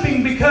 I'm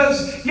limping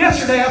because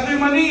yesterday I threw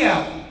my knee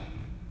out.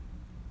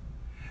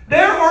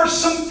 There are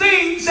some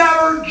things that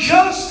are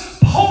just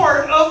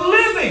part of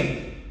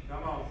living.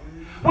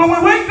 When we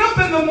wake up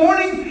in the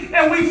morning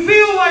and we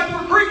feel like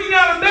we're creaking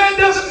out of bed,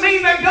 doesn't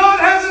mean that God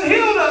hasn't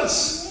healed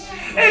us.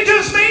 It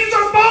just means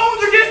our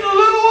bones are getting a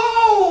little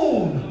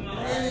old.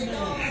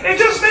 It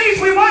just means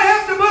we might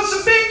have to put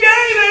some big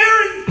gay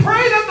there and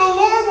pray that the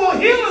Lord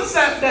will heal us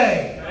that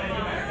day.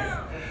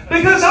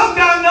 Because I've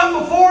gotten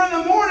up before in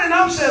the morning and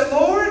I've said,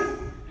 Lord,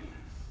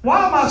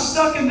 why am I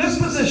stuck in this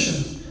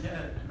position?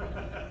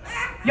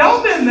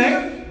 Y'all been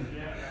there.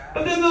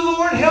 But then the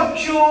Lord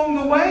helps you along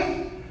the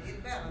way.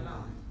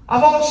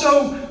 I've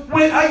also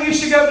I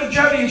used to go to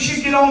Jody and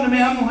she'd get on to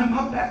me. I'm going,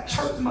 my back's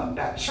hurting,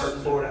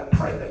 Lord, I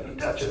pray that you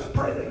touch it. I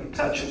pray that you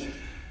touch it.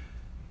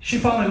 She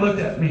finally looked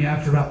at me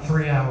after about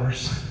 3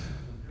 hours.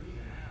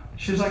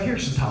 She was like,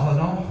 here's some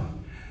Tylenol.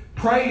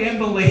 Pray and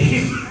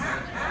believe.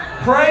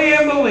 Pray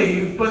and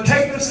believe, but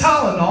take this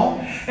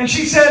Tylenol. And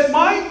she said,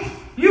 Mike,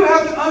 you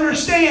have to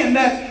understand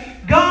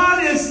that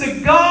God is the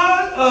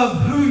God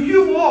of who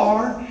you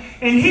are,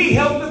 and He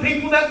helped the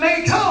people that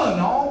made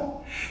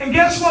Tylenol. And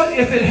guess what?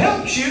 If it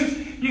helps you,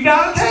 you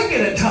got to take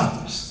it at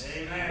times.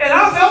 Amen. And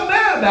I felt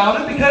bad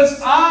about it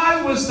because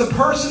I was the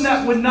person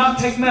that would not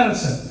take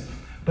medicine.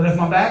 But if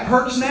my back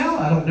hurts now,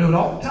 I don't do it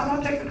all the time.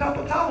 I take a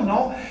couple of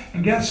Tylenol,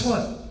 and guess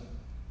what?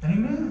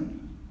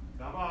 Amen.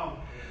 Come on.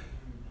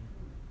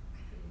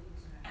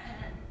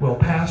 Well,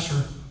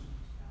 Pastor,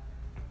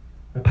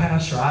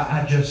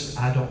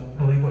 I don't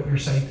believe what you're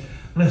saying.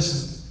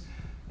 Listen,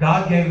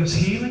 God gave us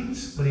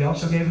healings, but He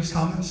also gave us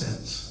common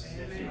sense.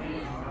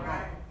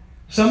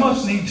 Some of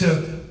us need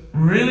to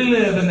really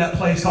live in that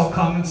place called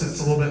common sense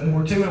a little bit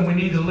more too, and we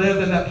need to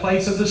live in that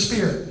place of the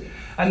Spirit.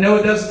 I know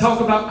it doesn't talk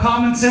about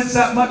common sense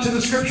that much in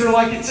the Scripture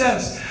like it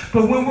says,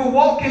 but when we're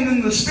walking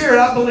in the Spirit,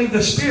 I believe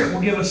the Spirit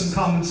will give us some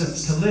common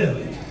sense to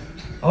live.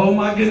 Oh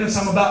my goodness,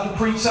 I'm about to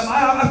preach something.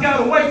 I've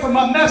got away from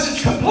my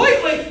message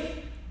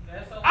completely.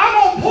 I'm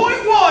on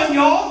point one,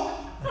 y'all.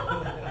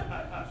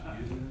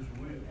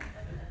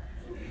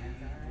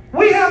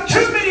 We have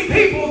too many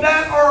people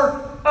that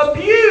are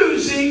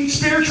abusing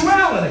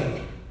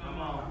spirituality.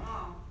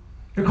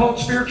 They're called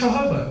spiritual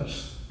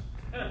hobos.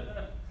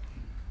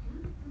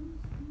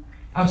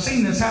 I've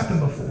seen this happen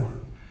before.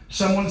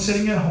 Someone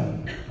sitting at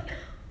home.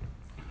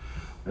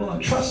 Well, I'm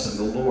trusting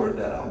the Lord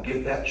that I'll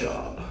get that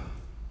job.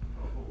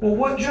 Well,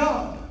 what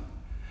job?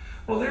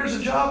 Well, there's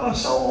a job I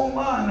saw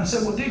online. I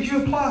said, well, did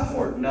you apply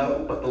for it?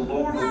 No, but the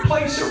Lord will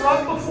place it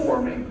right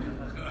before me.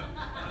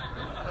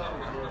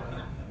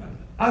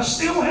 I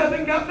still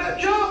haven't got that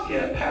job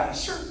yet,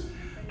 Pastor.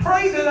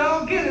 Pray that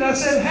I'll get it. I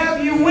said,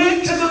 have you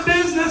went to the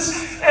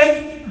business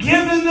and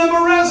given them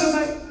a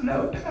resume?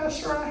 No,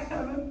 Pastor, I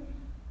haven't.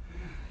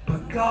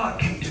 But God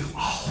can do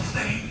all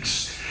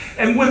things.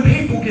 And when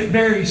people get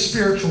very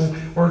spiritual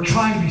or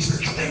trying to be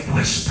spiritual, they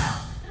whisper.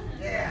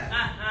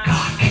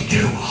 God can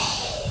do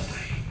all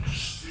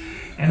things.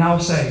 And I'll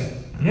say,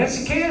 Yes,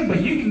 you can,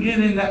 but you can get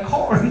in that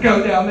car and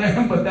go down there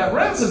and put that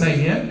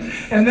resume in,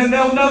 and then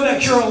they'll know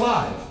that you're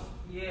alive.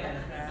 Yeah.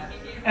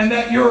 And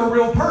that you're a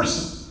real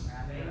person.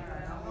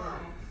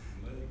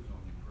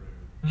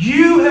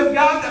 You have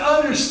got to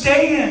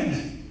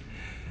understand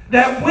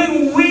that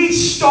when we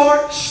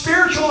start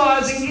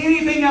spiritualizing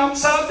anything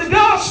outside the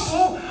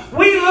gospel,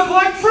 we look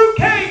like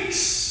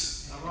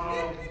fruitcakes.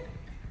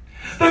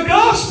 The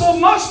gospel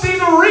must be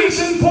the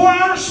reason for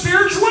our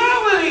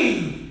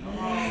spirituality.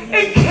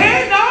 It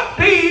cannot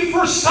be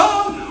for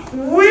some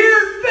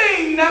weird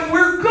thing that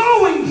we're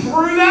going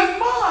through that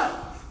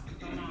month.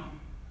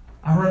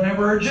 I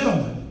remember a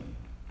gentleman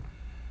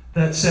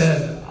that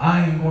said,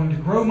 I am going to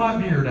grow my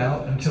beard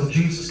out until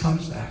Jesus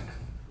comes back.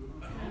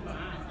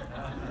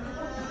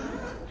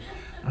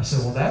 I said,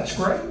 well, that's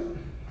great.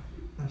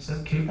 I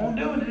said, keep on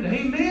doing it.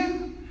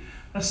 Amen.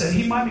 I said,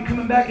 he might be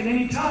coming back at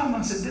any time.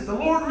 I said, did the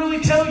Lord really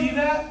tell you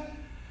that?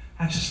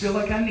 I just feel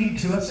like I need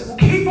to. I said, well,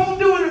 keep on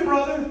doing it,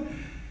 brother.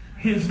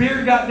 His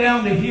beard got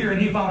down to here,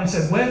 and he finally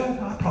said, well,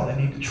 I probably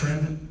need to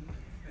trim it.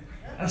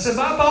 I said,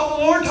 but I thought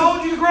the Lord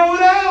told you to grow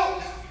it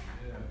out.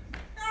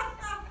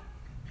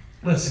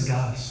 Listen,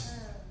 guys.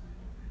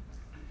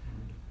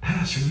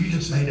 Pastor, you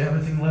just made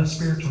everything less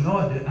spiritual. No,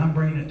 I didn't. I'm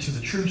bringing it to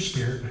the true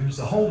Spirit, who's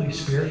the Holy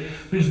Spirit,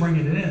 who's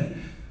bringing it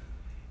in.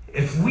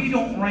 If we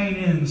don't rein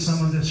in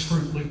some of this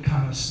Fruit Loop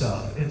kind of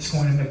stuff, it's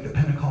going to make the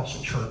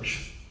Pentecostal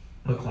church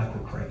look like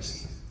we're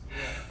crazy.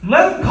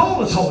 Let them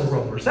call us holy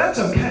rollers. That's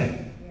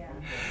okay.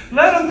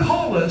 Let them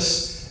call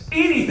us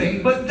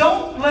anything, but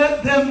don't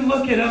let them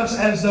look at us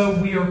as though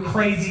we are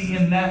crazy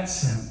in that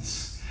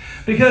sense.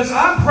 Because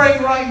I pray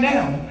right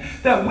now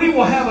that we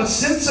will have a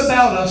sense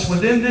about us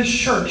within this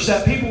church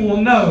that people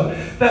will know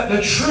that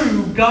the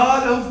true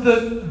God of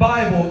the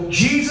Bible,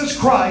 Jesus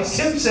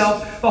Christ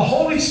Himself, the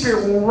Holy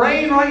Spirit will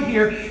reign right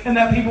here, and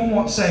that people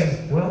won't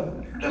say,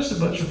 well, you're just a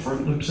bunch of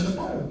Fruit Loops in a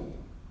bowl.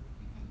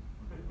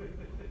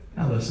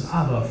 Now listen,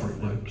 I love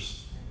Fruit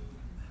Loops.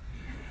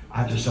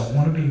 I just don't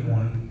want to be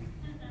one.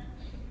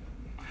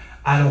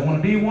 I don't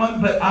want to be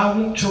one, but I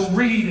want to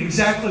read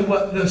exactly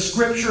what the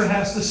Scripture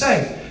has to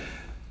say.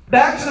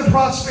 Back to the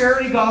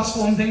prosperity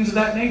gospel and things of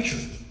that nature.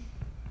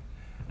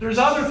 There's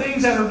other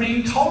things that are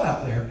being taught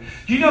out there.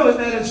 Do you know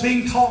that it's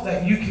being taught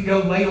that you can go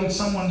lay on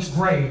someone's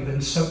grave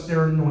and soak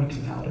their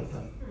anointing out of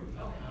them?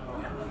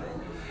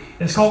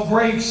 It's called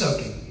grave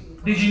soaking.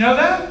 Did you know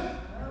that?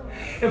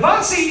 If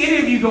I see any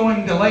of you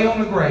going to lay on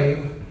a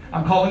grave,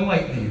 I'm calling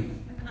Lakeview.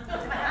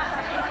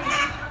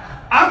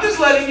 I'm just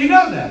letting you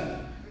know that.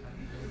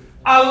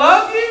 I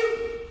love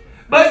you,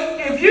 but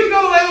if you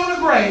go lay on a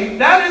grave,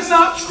 that is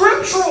not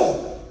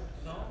scriptural.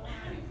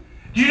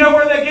 Do you know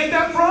where they get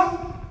that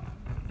from?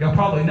 Y'all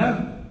probably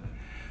know.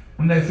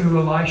 When they threw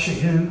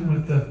Elisha in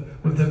with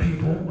the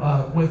people,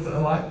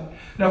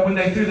 when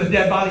they threw the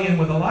dead body in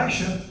with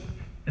Elisha,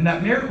 and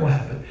that miracle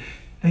happened,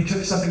 they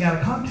took something out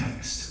of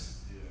context.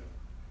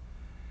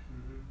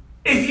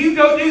 If you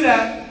go do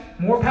that,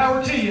 more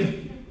power to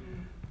you.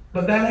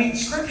 But that ain't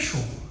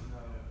scriptural.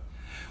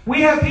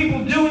 We have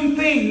people doing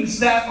things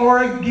that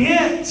are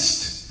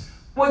against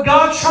what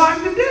God's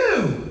trying to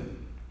do.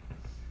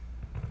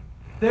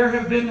 There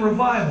have been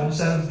revivals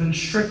that have been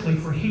strictly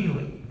for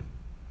healing,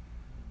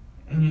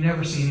 and you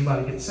never see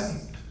anybody get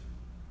saved.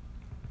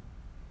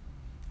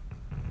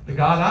 The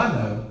God I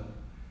know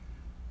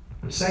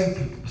would save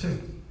people too.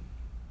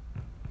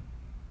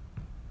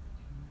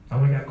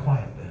 Oh, we got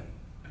quiet then.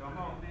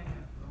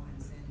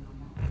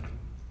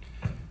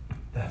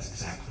 That's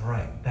exactly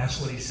right.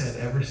 That's what He said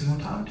every single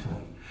time to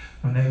them.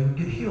 When they would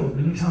get healed,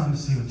 many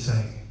times He would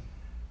say,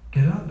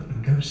 get up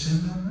and go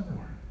sin no more.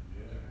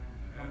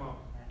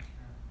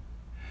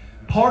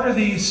 Part of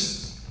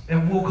these,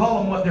 and we'll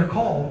call them what they're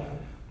called,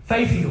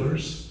 faith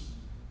healers,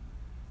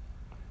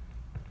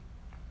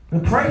 will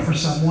pray for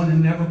someone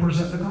and never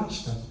present the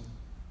gospel.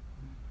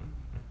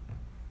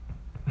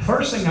 The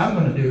first thing I'm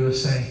going to do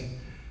is say,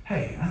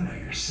 hey, I know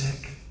you're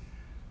sick,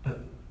 but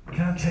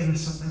can I tell you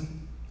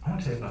something? I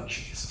want to tell you about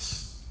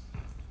Jesus.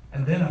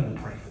 And then I will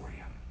pray for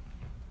you.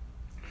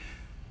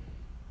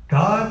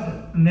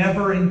 God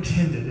never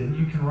intended, and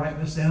you can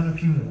write this down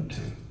if you want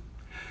to,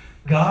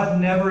 God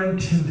never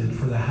intended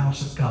for the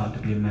house of God to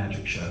be a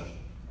magic show.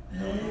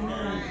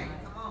 Amen.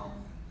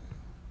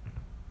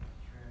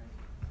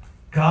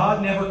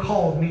 God never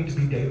called me to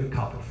be David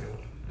Copperfield,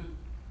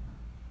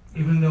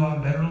 even though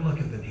I'm better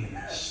looking than he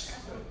is.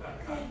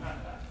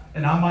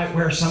 And I might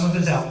wear some of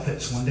his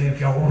outfits one day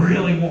if y'all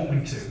really want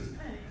me to.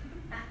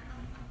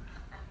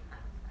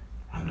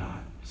 I'm not.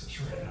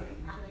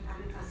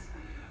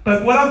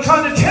 But what I'm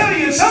trying to tell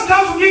you is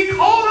sometimes we get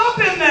caught up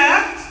in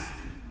that.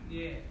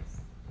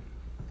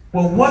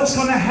 Well, what's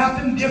going to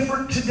happen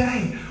different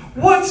today?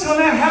 What's going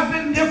to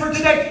happen different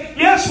today?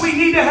 Yes, we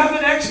need to have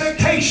an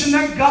expectation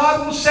that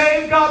God will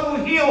save, God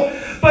will heal.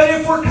 But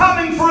if we're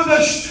coming for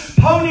the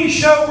pony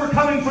show, we're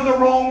coming for the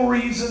wrong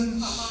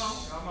reasons.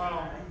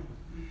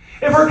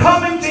 If we're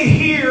coming to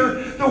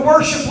hear the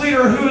worship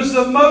leader who is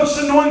the most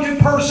anointed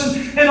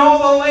person in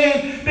all the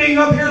land being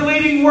up here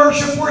leading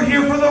worship, we're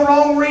here for the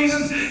wrong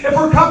reasons. If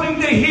we're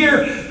coming to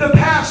hear the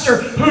pastor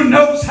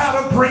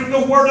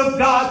of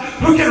God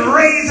who can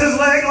raise his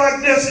leg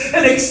like this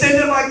and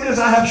extend it like this.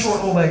 I have short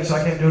little legs, so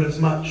I can't do it as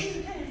much.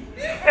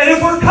 And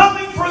if we're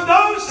coming for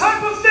those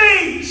type of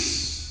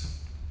things,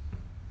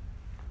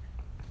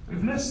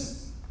 we've missed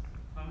it.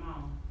 Come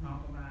on.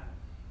 Talk about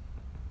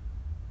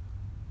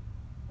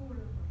it.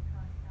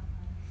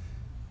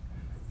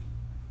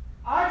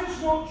 I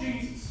just want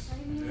Jesus.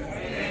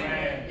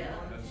 Amen.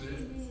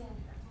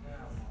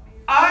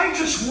 I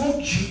just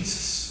want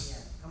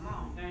Jesus. Come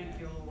on. Thank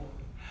you, Lord.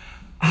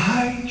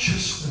 I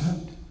just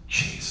want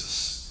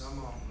Jesus.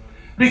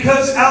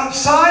 Because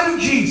outside of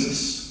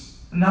Jesus,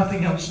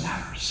 nothing else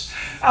matters.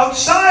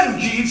 Outside of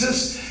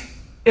Jesus,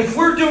 if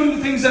we're doing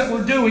the things that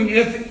we're doing,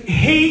 if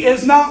He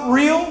is not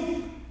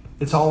real,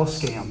 it's all a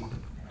scam.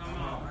 Come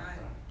on.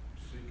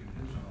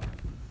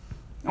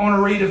 I want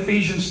to read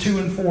Ephesians 2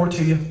 and 4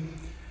 to you.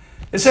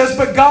 It says,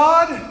 "But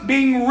God,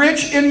 being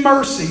rich in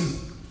mercy,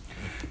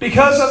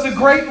 because of the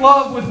great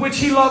love with which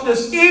He loved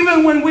us,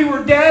 even when we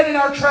were dead in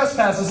our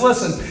trespasses,"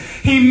 listen,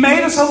 "He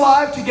made us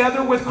alive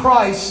together with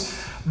Christ.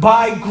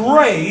 By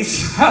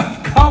grace,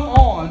 come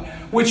on,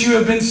 which you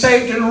have been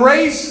saved, and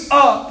raised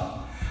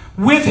up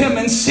with Him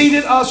and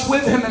seated us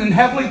with Him in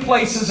heavenly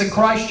places in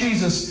Christ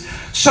Jesus,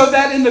 so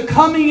that in the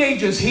coming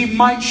ages He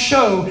might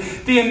show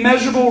the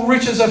immeasurable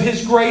riches of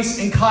His grace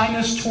and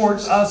kindness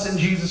towards us in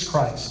Jesus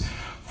Christ.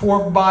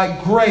 For by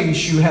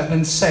grace you have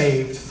been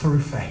saved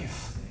through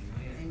faith."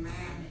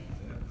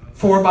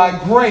 For by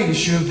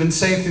grace you have been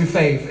saved through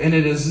faith, and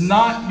it is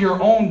not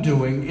your own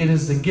doing, it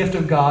is the gift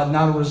of God,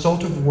 not a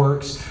result of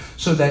works,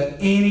 so that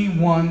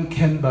anyone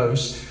can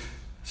boast.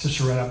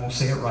 Sister Red, I'm going to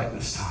say it right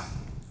this time.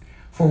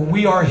 For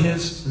we are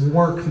His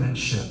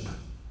workmanship,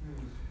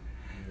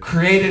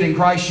 created in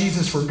Christ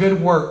Jesus for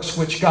good works,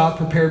 which God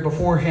prepared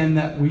beforehand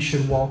that we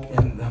should walk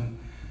in them.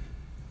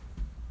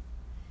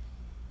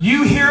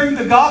 You hearing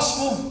the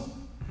gospel,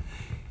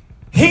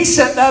 He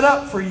set that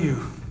up for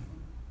you.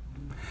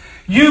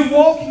 You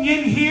walking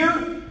in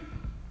here,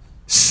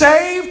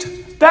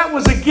 saved, that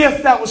was a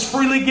gift that was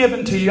freely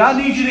given to you. I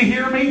need you to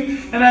hear me,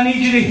 and I need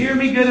you to hear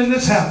me good in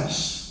this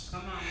house.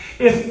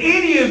 If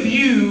any of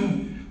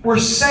you were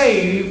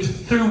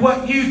saved through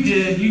what you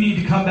did, you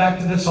need to come back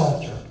to this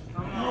altar.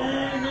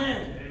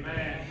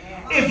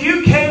 If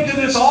you came to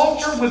this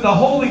altar with the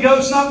Holy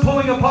Ghost not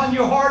pulling upon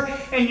your heart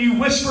and you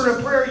whispered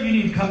a prayer, you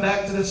need to come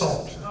back to this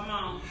altar.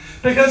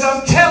 Because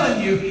I'm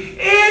telling you,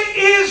 it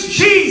is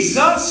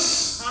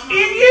Jesus in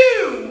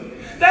you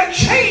that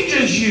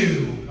changes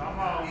you.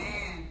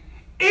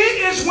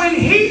 It is when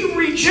He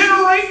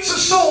regenerates a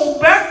soul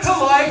back to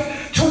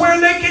life to where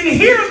they can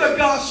hear the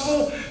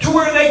gospel, to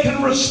where they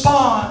can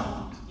respond.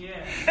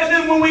 And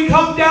then when we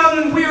come down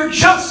and we are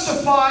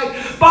justified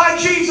by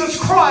Jesus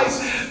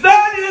Christ,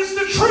 that is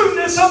the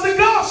trueness of the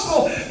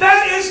gospel.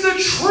 That is the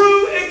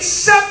true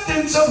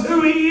acceptance of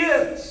who He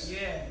is.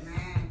 Yeah.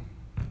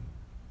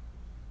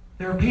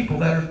 There are people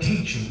that are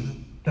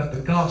teaching that the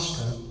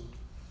gospel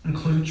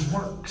includes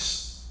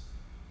works.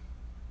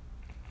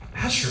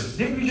 Pastor,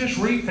 didn't you just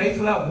read faith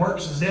without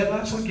works is dead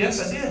last week?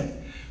 Yes, I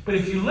did. But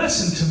if you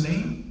listen to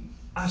me,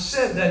 I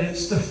said that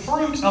it's the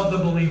fruit of the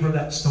believer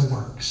that's the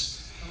works.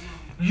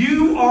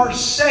 You are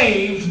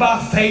saved by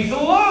faith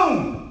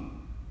alone.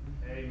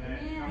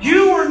 Amen.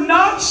 You are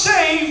not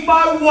saved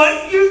by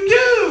what you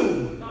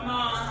do.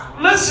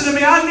 Listen to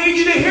me. I need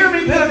you to hear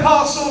me,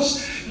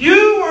 Pentecostals.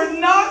 You are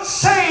not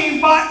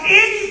saved by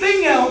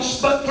anything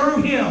else but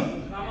through Him.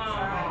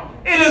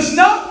 It is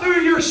not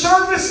through your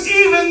service,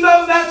 even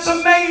though that's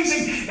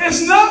amazing.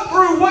 It's not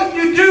through what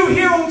you do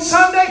here on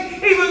Sunday,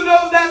 even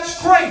though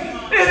that's great.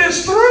 It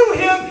is through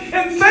Him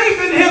and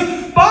faith in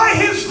Him by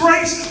His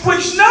grace,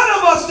 which none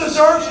of us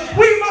deserves.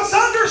 We must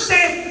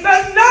understand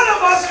that none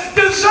of us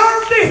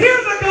deserve to hear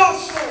the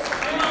gospel.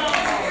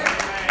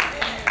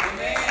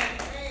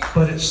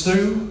 But it's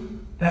through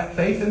that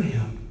faith in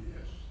Him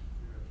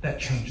that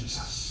changes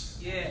us.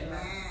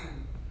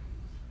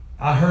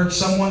 I heard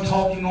someone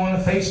talking on a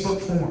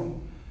Facebook forum.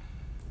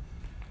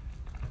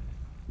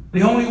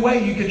 The only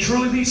way you can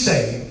truly be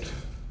saved.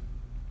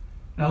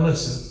 Now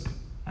listen,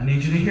 I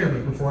need you to hear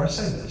me before I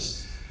say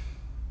this.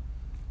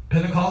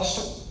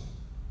 Pentecostal,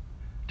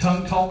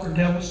 tongue talker,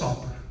 devil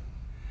stomper.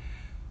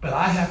 But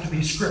I have to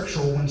be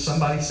scriptural when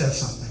somebody says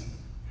something.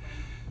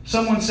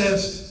 Someone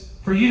says,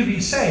 for you to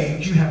be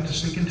saved, you have to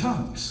speak in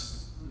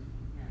tongues.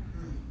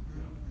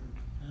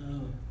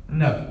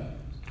 No.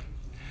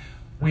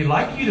 We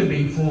like you to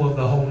be full of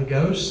the Holy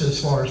Ghost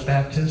as far as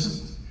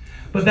baptism.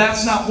 But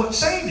that's not what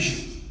saves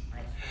you.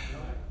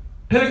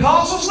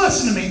 Pentecostals,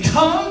 listen to me.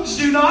 Tongues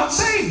do not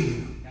save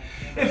you.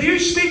 If you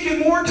speak in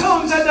more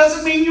tongues, that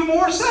doesn't mean you're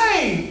more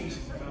saved.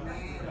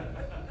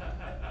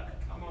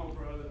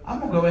 I'm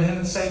going to go ahead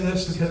and say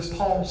this because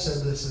Paul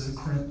said this in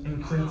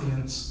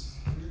Corinthians.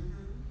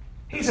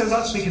 He says,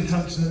 I speak in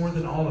tongues more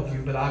than all of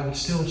you, but I would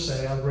still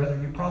say I would rather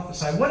you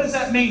prophesy. What does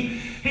that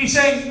mean? He's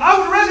saying, I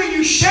would rather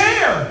you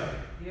share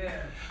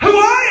who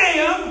I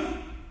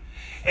am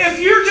if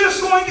you're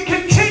just going to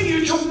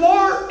continue to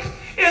work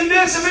in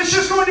this, if it's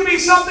just going to be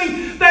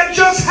something that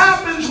just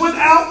happens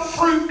without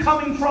fruit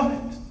coming from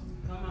it.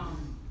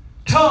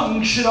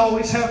 Tongues should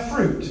always have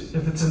fruit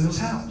if it's in this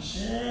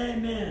house.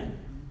 Amen.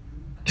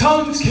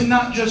 Tongues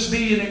cannot just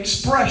be an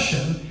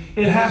expression.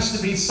 It has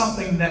to be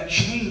something that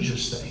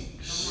changes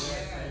things.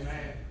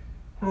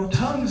 Well,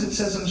 tongues, it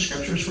says in the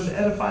Scriptures, for the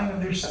edifying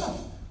of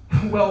yourself.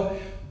 Well,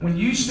 when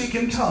you speak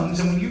in tongues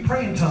and when you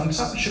pray in tongues,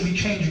 something should be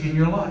changing in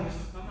your life.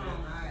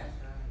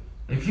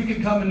 If you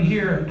can come in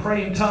here and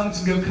pray in tongues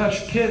and go cuss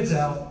your kids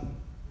out.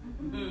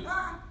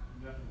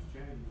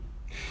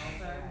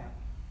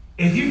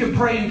 If you can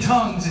pray in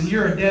tongues and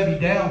you're a Debbie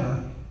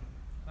Downer,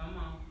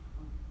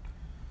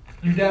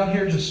 you're down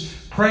here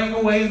just praying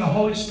away in the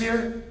Holy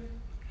Spirit,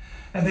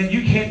 and then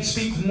you can't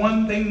speak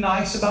one thing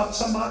nice about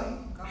somebody.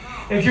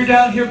 If you're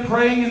down here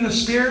praying in the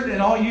Spirit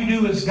and all you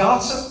do is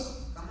gossip,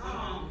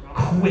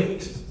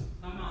 quit.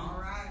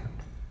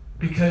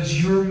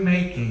 Because you're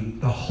making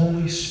the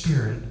Holy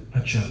Spirit a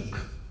joke.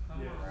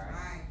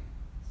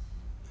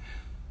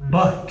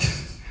 But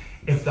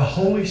if the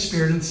Holy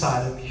Spirit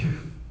inside of you,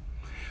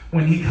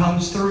 when He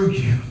comes through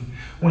you,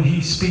 when He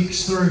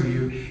speaks through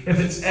you, if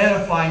it's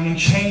edifying and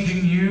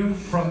changing you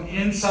from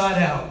inside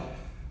out,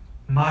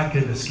 my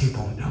goodness, keep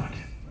on doing it.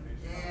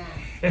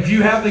 If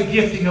you have the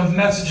gifting of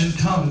message in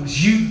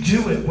tongues, you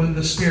do it when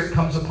the Spirit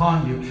comes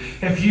upon you.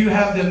 If you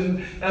have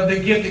the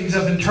giftings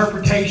of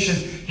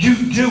interpretation,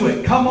 you do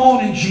it. Come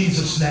on in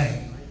Jesus'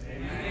 name.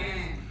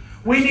 Amen.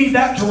 We need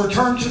that to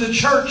return to the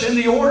church in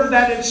the order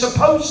that it's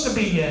supposed to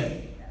be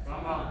in.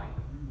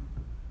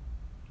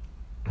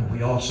 But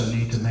we also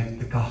need to make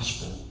the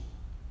gospel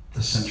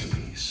the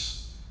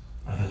centerpiece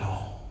of it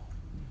all.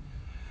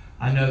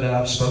 I know that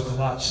I've spoke a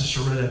lot.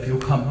 Sister Rita, if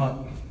you'll come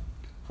up,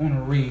 I want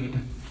to read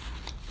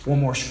one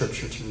more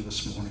scripture to you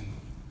this morning.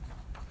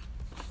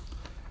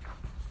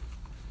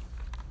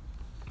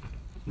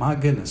 My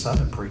goodness, I've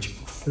been preaching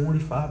for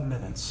 45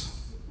 minutes.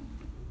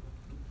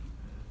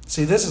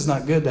 See, this is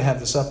not good to have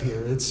this up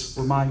here. It's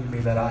reminding me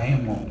that I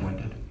am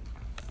long-winded.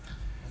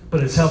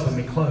 But it's helping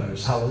me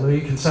close.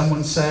 Hallelujah. Can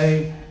someone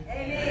say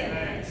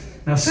amen?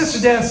 Now, Sister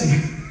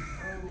Desi,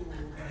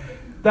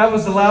 that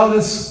was the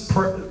loudest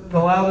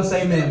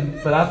amen,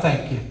 but I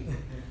thank you.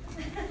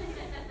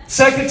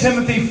 2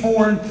 Timothy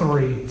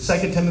 4:3.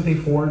 2 Timothy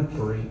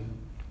 4:3.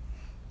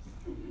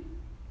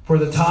 For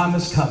the time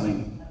is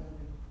coming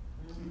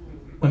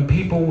when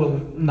people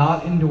will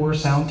not endure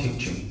sound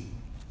teaching,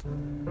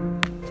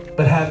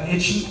 but have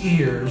itching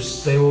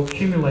ears. They will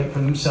accumulate for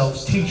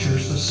themselves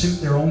teachers to suit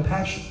their own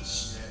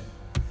passions.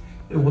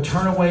 It will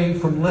turn away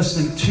from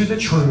listening to the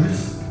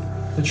truth.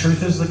 The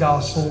truth is the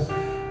gospel,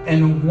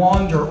 and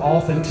wander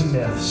off into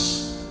myths.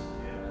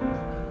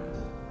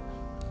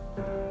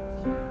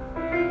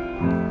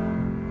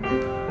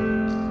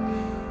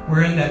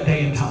 We're in that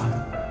day and time.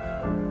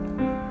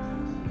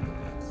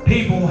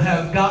 People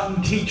have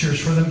gotten teachers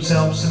for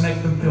themselves to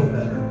make them feel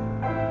better.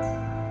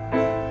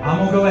 I'm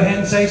going to go ahead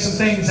and say some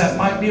things that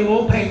might be a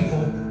little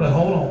painful, but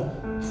hold on.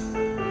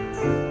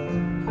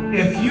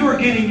 If you are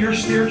getting your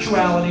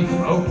spirituality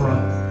from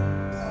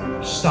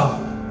Oprah, stop.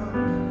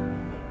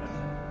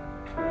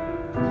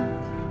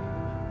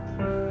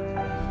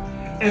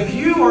 If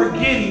you are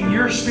getting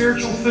your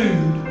spiritual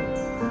food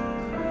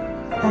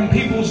from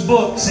people's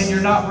books and you're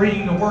not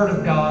reading the Word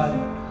of God,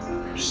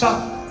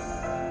 stop.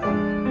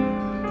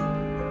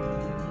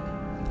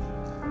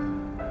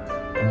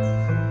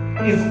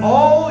 If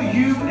all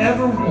you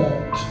ever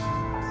want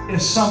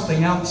is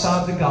something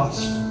outside the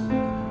gospel,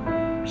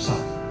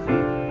 stop.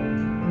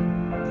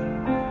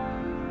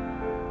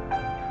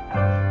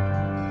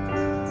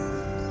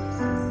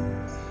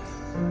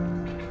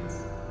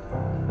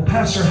 Well,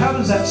 Pastor, how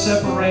does that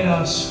separate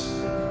us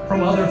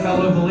from other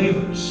fellow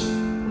believers?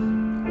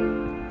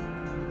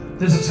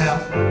 This is how.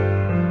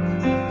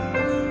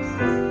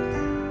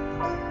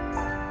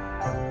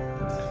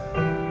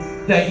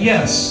 That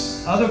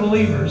yes, other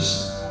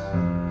believers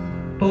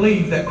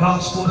believe that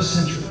gospel is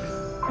centric.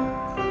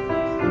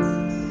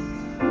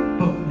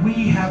 But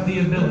we have the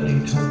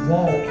ability to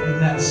walk in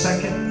that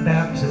second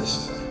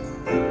baptism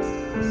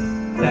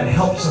that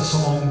helps us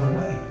along the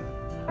way.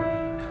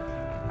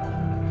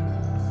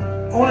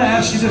 I want to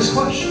ask you this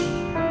question.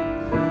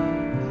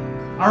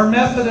 Our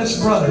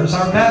Methodist brothers,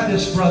 our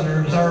Baptist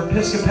brothers, our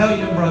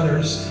Episcopalian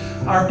brothers,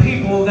 our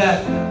people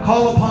that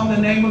call upon the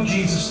name of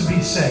Jesus to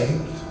be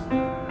saved,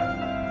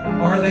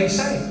 are they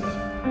saved?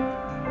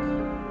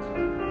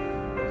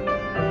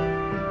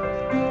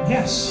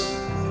 Yes,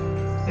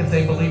 if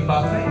they believe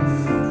by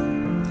faith,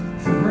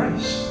 through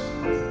grace.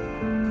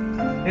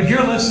 If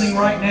you're listening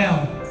right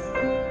now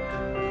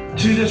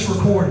to this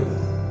recording,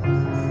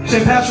 you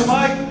say, Pastor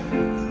Mike,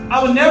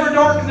 I would never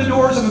darken the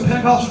doors of a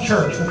Pentecostal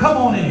church. Well, come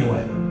on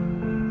anyway.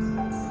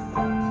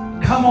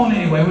 Come on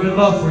anyway. We would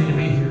love for you to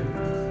be here.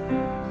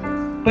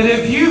 But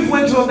if you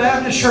went to a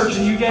Baptist church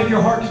and you gave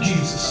your heart to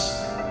Jesus,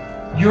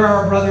 you're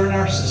our brother and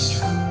our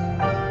sister.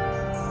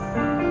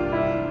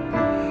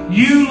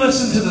 You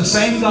listened to the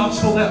same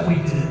gospel that we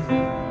did.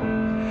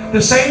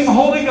 The same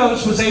Holy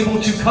Ghost was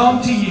able to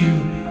come to you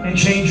and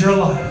change your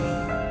life.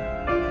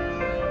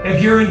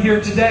 If you're in here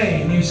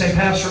today and you say,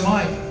 Pastor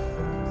Mike,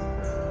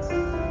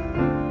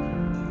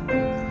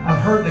 I've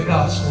heard the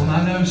gospel and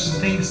I know some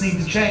things need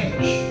to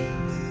change.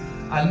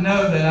 I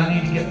know that I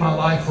need to get my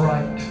life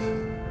right.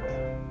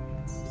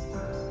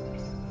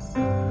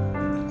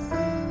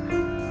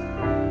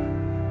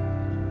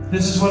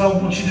 This is what I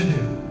want you to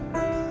do.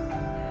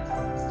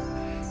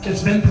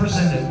 It's been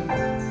presented.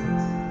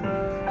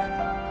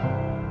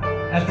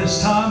 At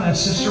this time,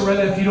 as Sister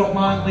Retta, if you don't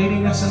mind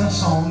leading us in a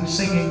song,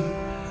 singing,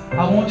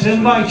 I want to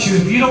invite you,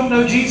 if you don't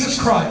know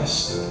Jesus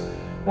Christ,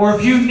 or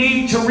if you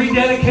need to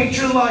rededicate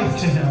your life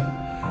to Him,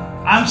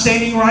 I'm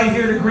standing right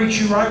here to greet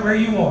you right where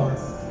you are.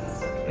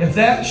 If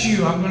that's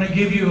you, I'm going to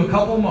give you a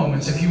couple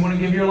moments. If you want to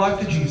give your life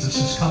to Jesus,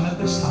 just come at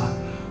this time.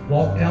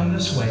 Walk down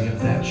this way if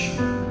that's you.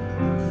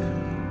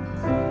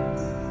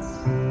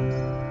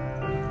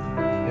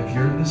 If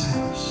you're in this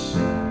house.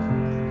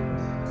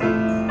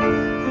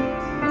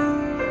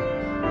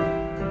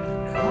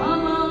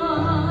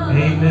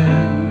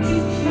 Amen.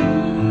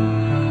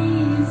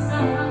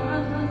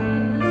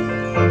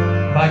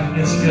 If I can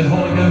get some good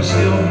Holy Ghost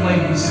filled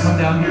ladies to come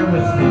down here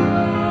with me.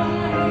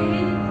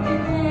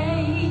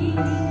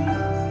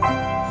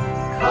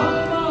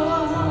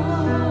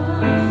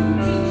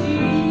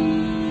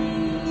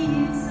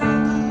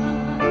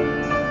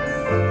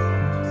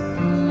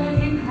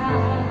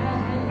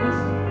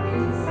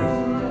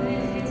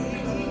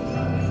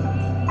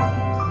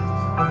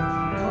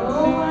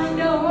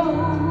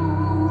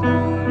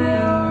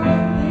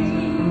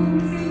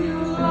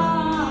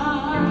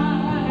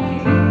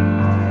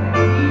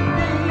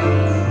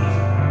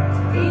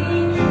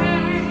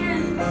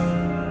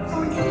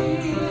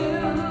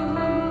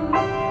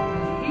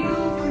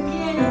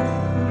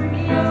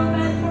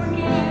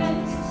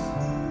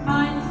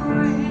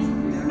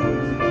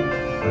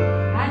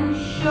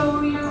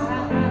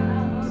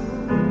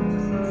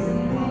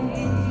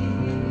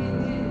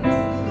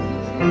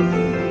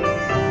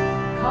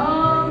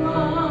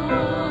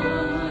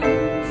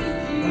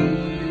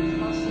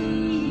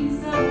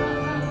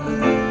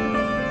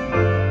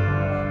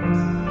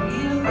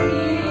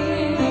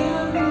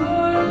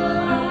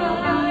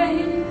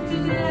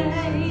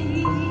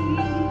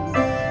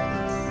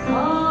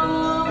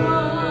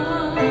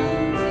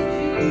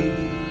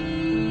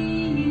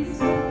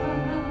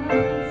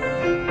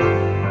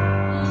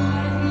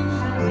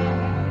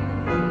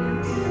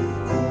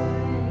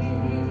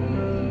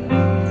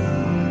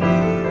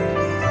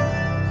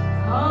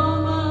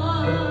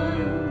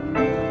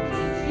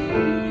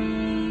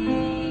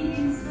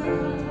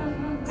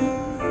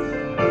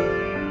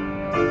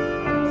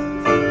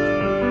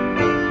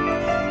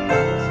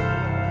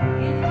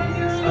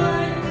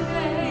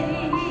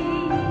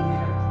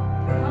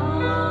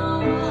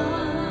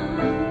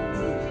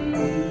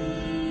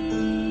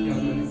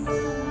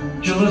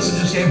 Jalissa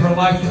just gave her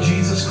life to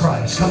Jesus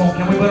Christ. Come on,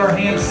 can we put our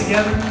hands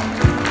together?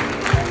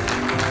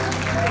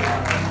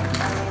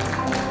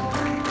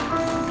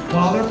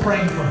 While they're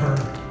praying for her,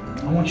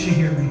 I want you to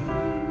hear me.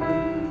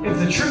 If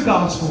the true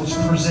gospel is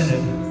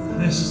presented,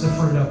 this is the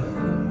fruit of it.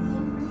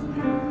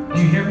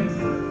 Do you hear me?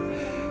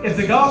 If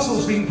the gospel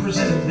is being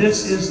presented,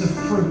 this is the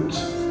fruit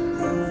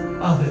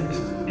of it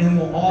and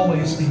will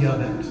always be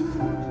of it.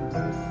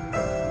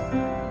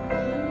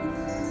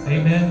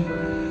 Amen.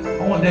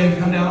 I want David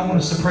to come down. I want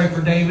us to pray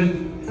for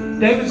David.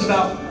 David's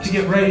about to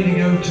get ready to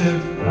go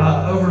to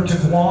over to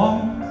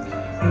Guam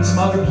and some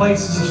other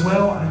places as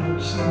well. I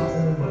don't see my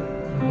old,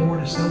 but the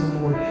Lord is still the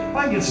Lord. If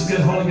I can get some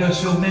good Holy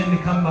Ghost filled men to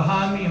come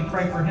behind me and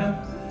pray for him.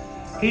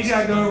 He's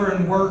got to go over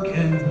and work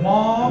in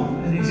Guam,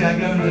 and he's got to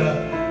go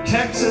to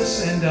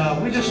Texas, and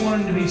we just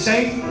want him to be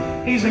safe.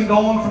 He's been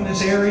gone from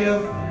this area.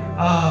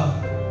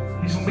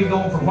 He's going to be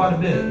gone for quite a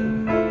bit.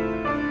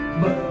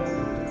 But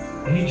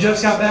he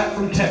just got back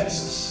from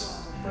Texas.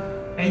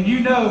 And you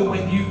know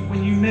when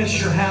you miss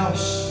your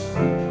house,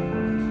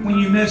 when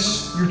you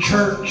miss your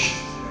church,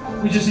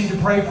 we just need to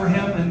pray for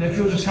him. And if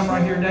you'll just come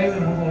right here,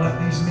 David, we're going to let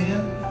these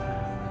men.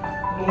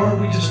 Lord,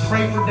 we just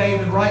pray for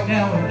David right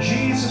now in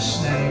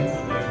Jesus' name,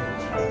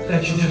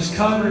 that you just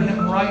cover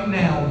him right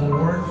now,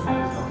 Lord.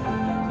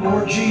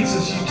 Lord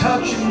Jesus, you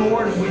touch him,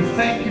 Lord, and we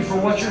thank you for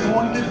what you're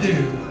going to do.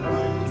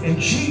 In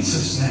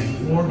Jesus'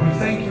 name, Lord, we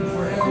thank you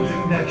for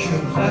everything that you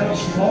have let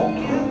us walk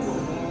in.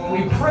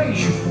 We praise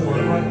you for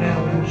it right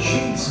now in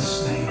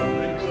Jesus' name.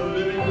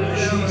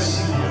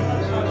 Jesus' name.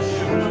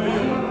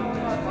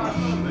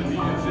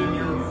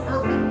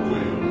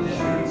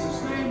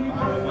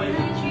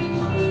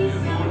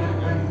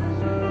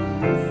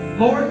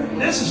 Lord,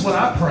 this is what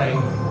I pray.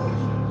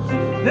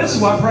 This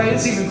is what I pray.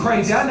 It's even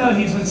crazy. I know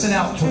he's been sent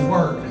out to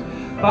work,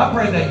 but I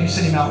pray that you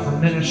send him out for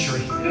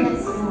ministry.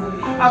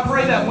 I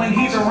pray that when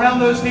he's around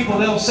those people,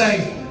 they'll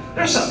say,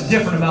 there's something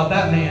different about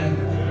that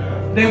man.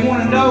 They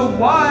want to know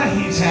why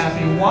he's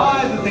happy,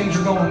 why the things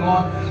are going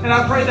on. And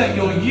I pray that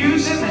you'll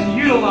use him and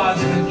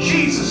utilize him in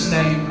Jesus'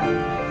 name.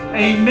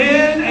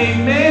 Amen,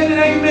 amen, and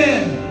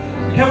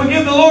amen. Can we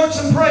give the Lord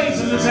some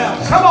praise in this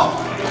house? Come on.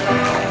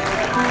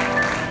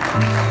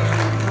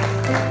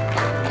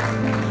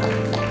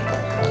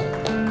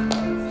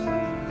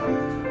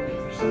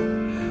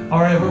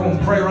 All right, we're going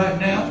to pray right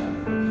now.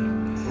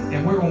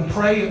 And we're going to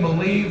pray and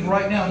believe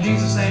right now in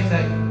Jesus' name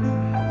that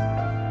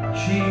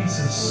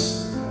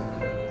Jesus,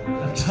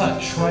 a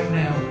touch right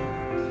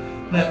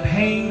now. Let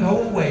pain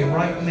go away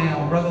right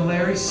now. Brother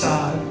Larry's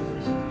side.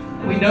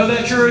 We know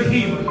that you're a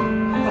healer.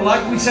 But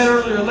like we said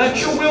earlier, let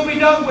your will be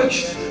done,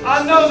 which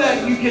I know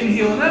that you can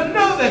heal, and I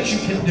know that you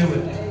can do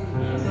it.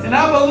 And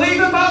I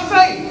believe it by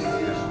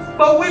faith.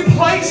 But we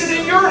place it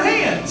in your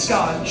hands,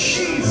 God.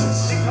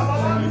 Jesus.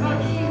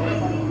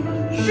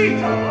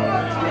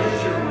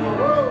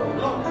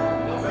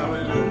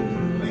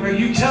 Where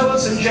you tell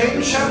us in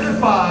James chapter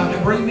 5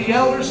 to bring the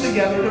elders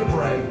together to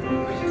pray.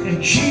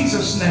 In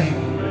Jesus' name,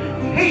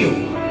 heal.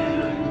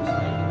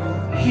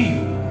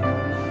 Heal.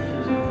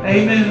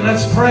 Amen.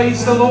 Let's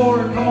praise the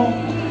Lord. Come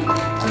on.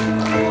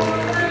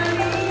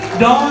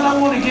 Dawn,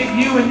 I want to get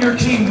you and your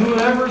team,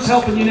 whoever's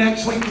helping you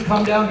next week, to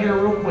come down here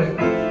real quick.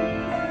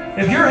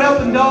 If you're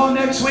helping Dawn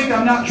next week,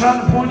 I'm not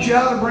trying to point you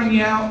out or bring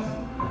you out.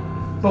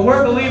 But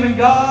we're believing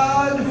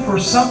God for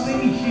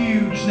something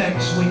huge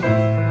next week.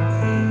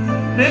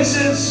 This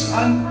is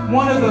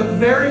one of the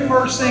very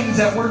first things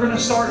that we're going to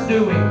start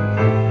doing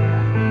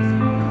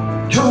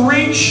to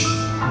reach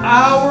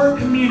our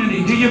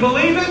community. Do you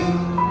believe it?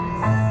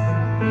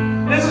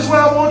 This is what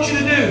I want you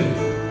to do.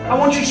 I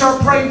want you to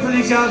start praying for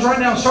these guys right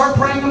now. Start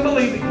praying and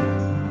believing.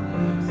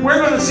 We're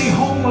going to see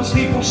homeless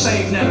people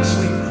saved next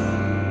week.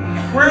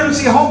 We're going to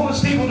see homeless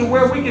people to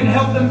where we can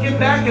help them get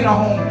back in a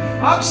home.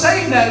 I'm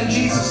saying that in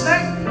Jesus'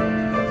 name.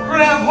 We're going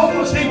to have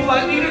homeless people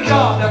that need a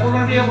job, that we're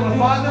going to be able to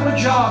find them a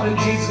job in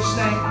Jesus'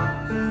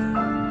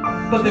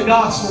 name. But the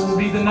gospel will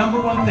be the number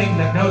one thing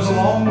that goes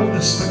along with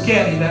the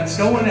spaghetti that's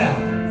going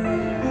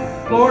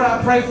out. Lord,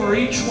 I pray for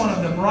each one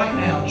of them right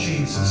now,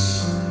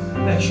 Jesus,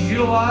 that you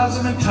utilize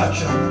them and touch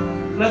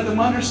them. Let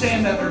them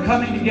understand that they're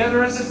coming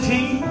together as a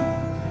team.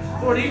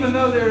 Lord, even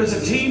though there is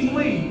a team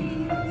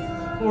lead,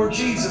 Lord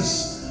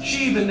Jesus,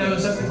 she even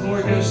knows that the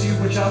glory goes to you,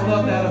 which I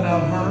love that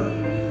about her.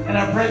 And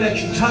I pray that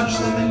you touch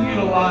them and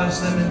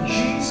utilize them in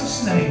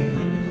Jesus' name.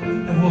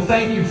 And we'll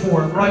thank you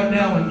for it right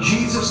now in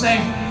Jesus'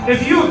 name.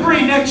 If you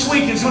agree next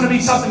week is going to be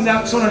something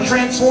that's going to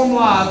transform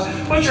lives,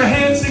 put your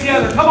hands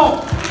together. Come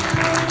on.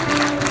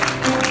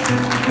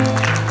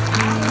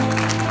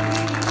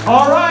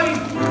 All righty.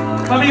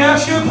 Let me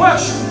ask you a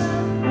question.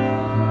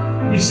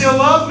 You still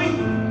love me?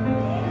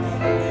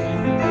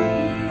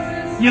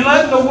 You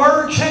let the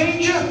Word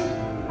change you?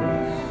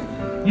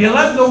 You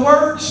let the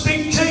Word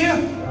speak to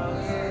you?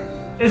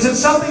 Is it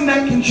something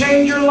that can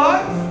change your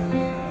life?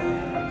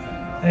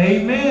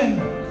 Amen.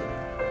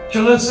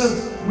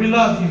 Jalissa, we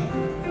love you.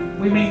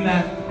 We mean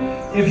that.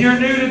 If you're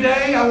new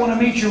today, I want to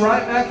meet you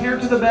right back here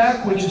to the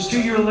back, which is to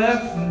your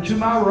left and to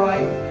my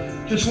right.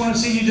 Just want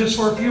to see you just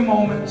for a few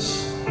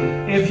moments.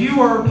 If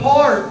you are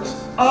part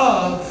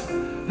of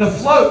the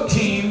float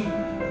team,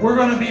 we're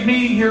going to be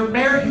meeting here.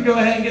 Mary can go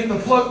ahead and get the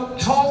float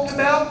talked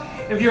about.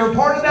 If you're a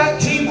part of that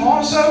team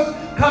also,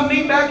 come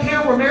meet back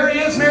here where Mary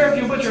is. Mary,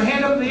 if you put your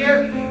hand up in the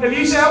air. If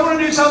you say, I want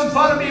to do something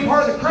fun and be a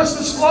part of the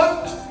Christmas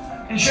float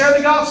and share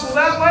the gospel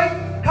that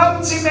way, come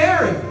and see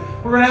Mary.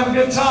 We're going to have a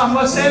good time.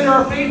 Let's stand to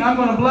our feet and I'm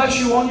going to bless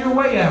you on your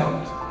way out.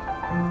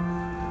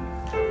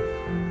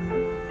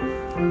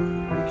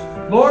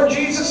 Lord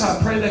Jesus,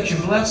 I pray that you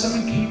bless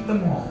them and keep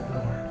them all,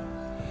 Lord.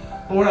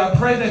 Lord, I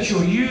pray that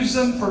you'll use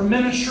them for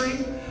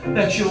ministry,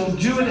 that you'll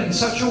do it in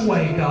such a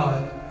way,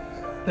 God,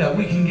 that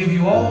we can give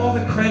you all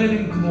the credit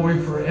and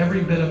glory for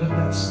every bit of it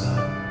that's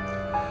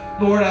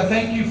done. Lord, I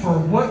thank you for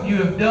what you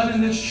have done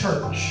in this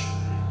church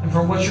and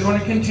for what you're going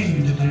to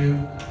continue to do.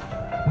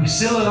 We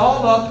seal it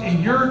all up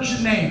in your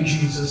name,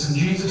 Jesus. In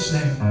Jesus'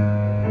 name,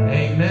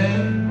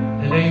 amen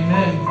and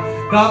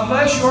amen. God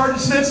bless you. You are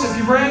dismissed. If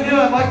you're brand new,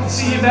 I'd like to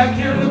see you back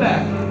here in the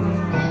back.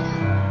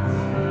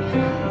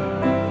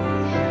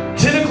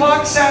 10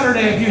 o'clock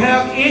Saturday. If you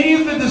have any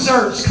of the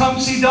desserts,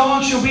 come see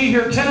Dawn. She'll be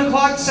here 10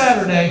 o'clock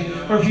Saturday.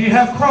 Or if you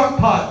have crock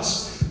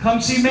pots,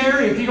 come see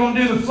Mary. If you're going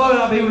to do the float,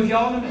 I'll be with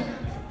y'all in a minute.